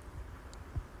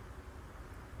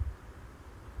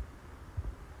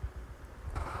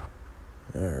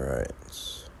 Alright,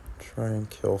 let's try and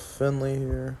kill Finley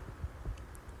here.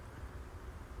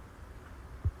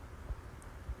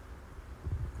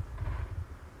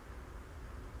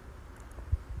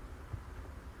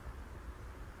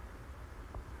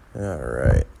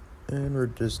 Alright, and we're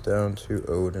just down to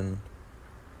Odin.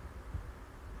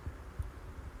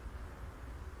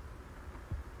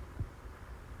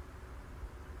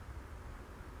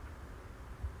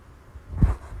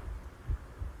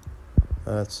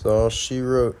 That's all she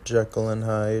wrote,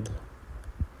 JekylandHyde.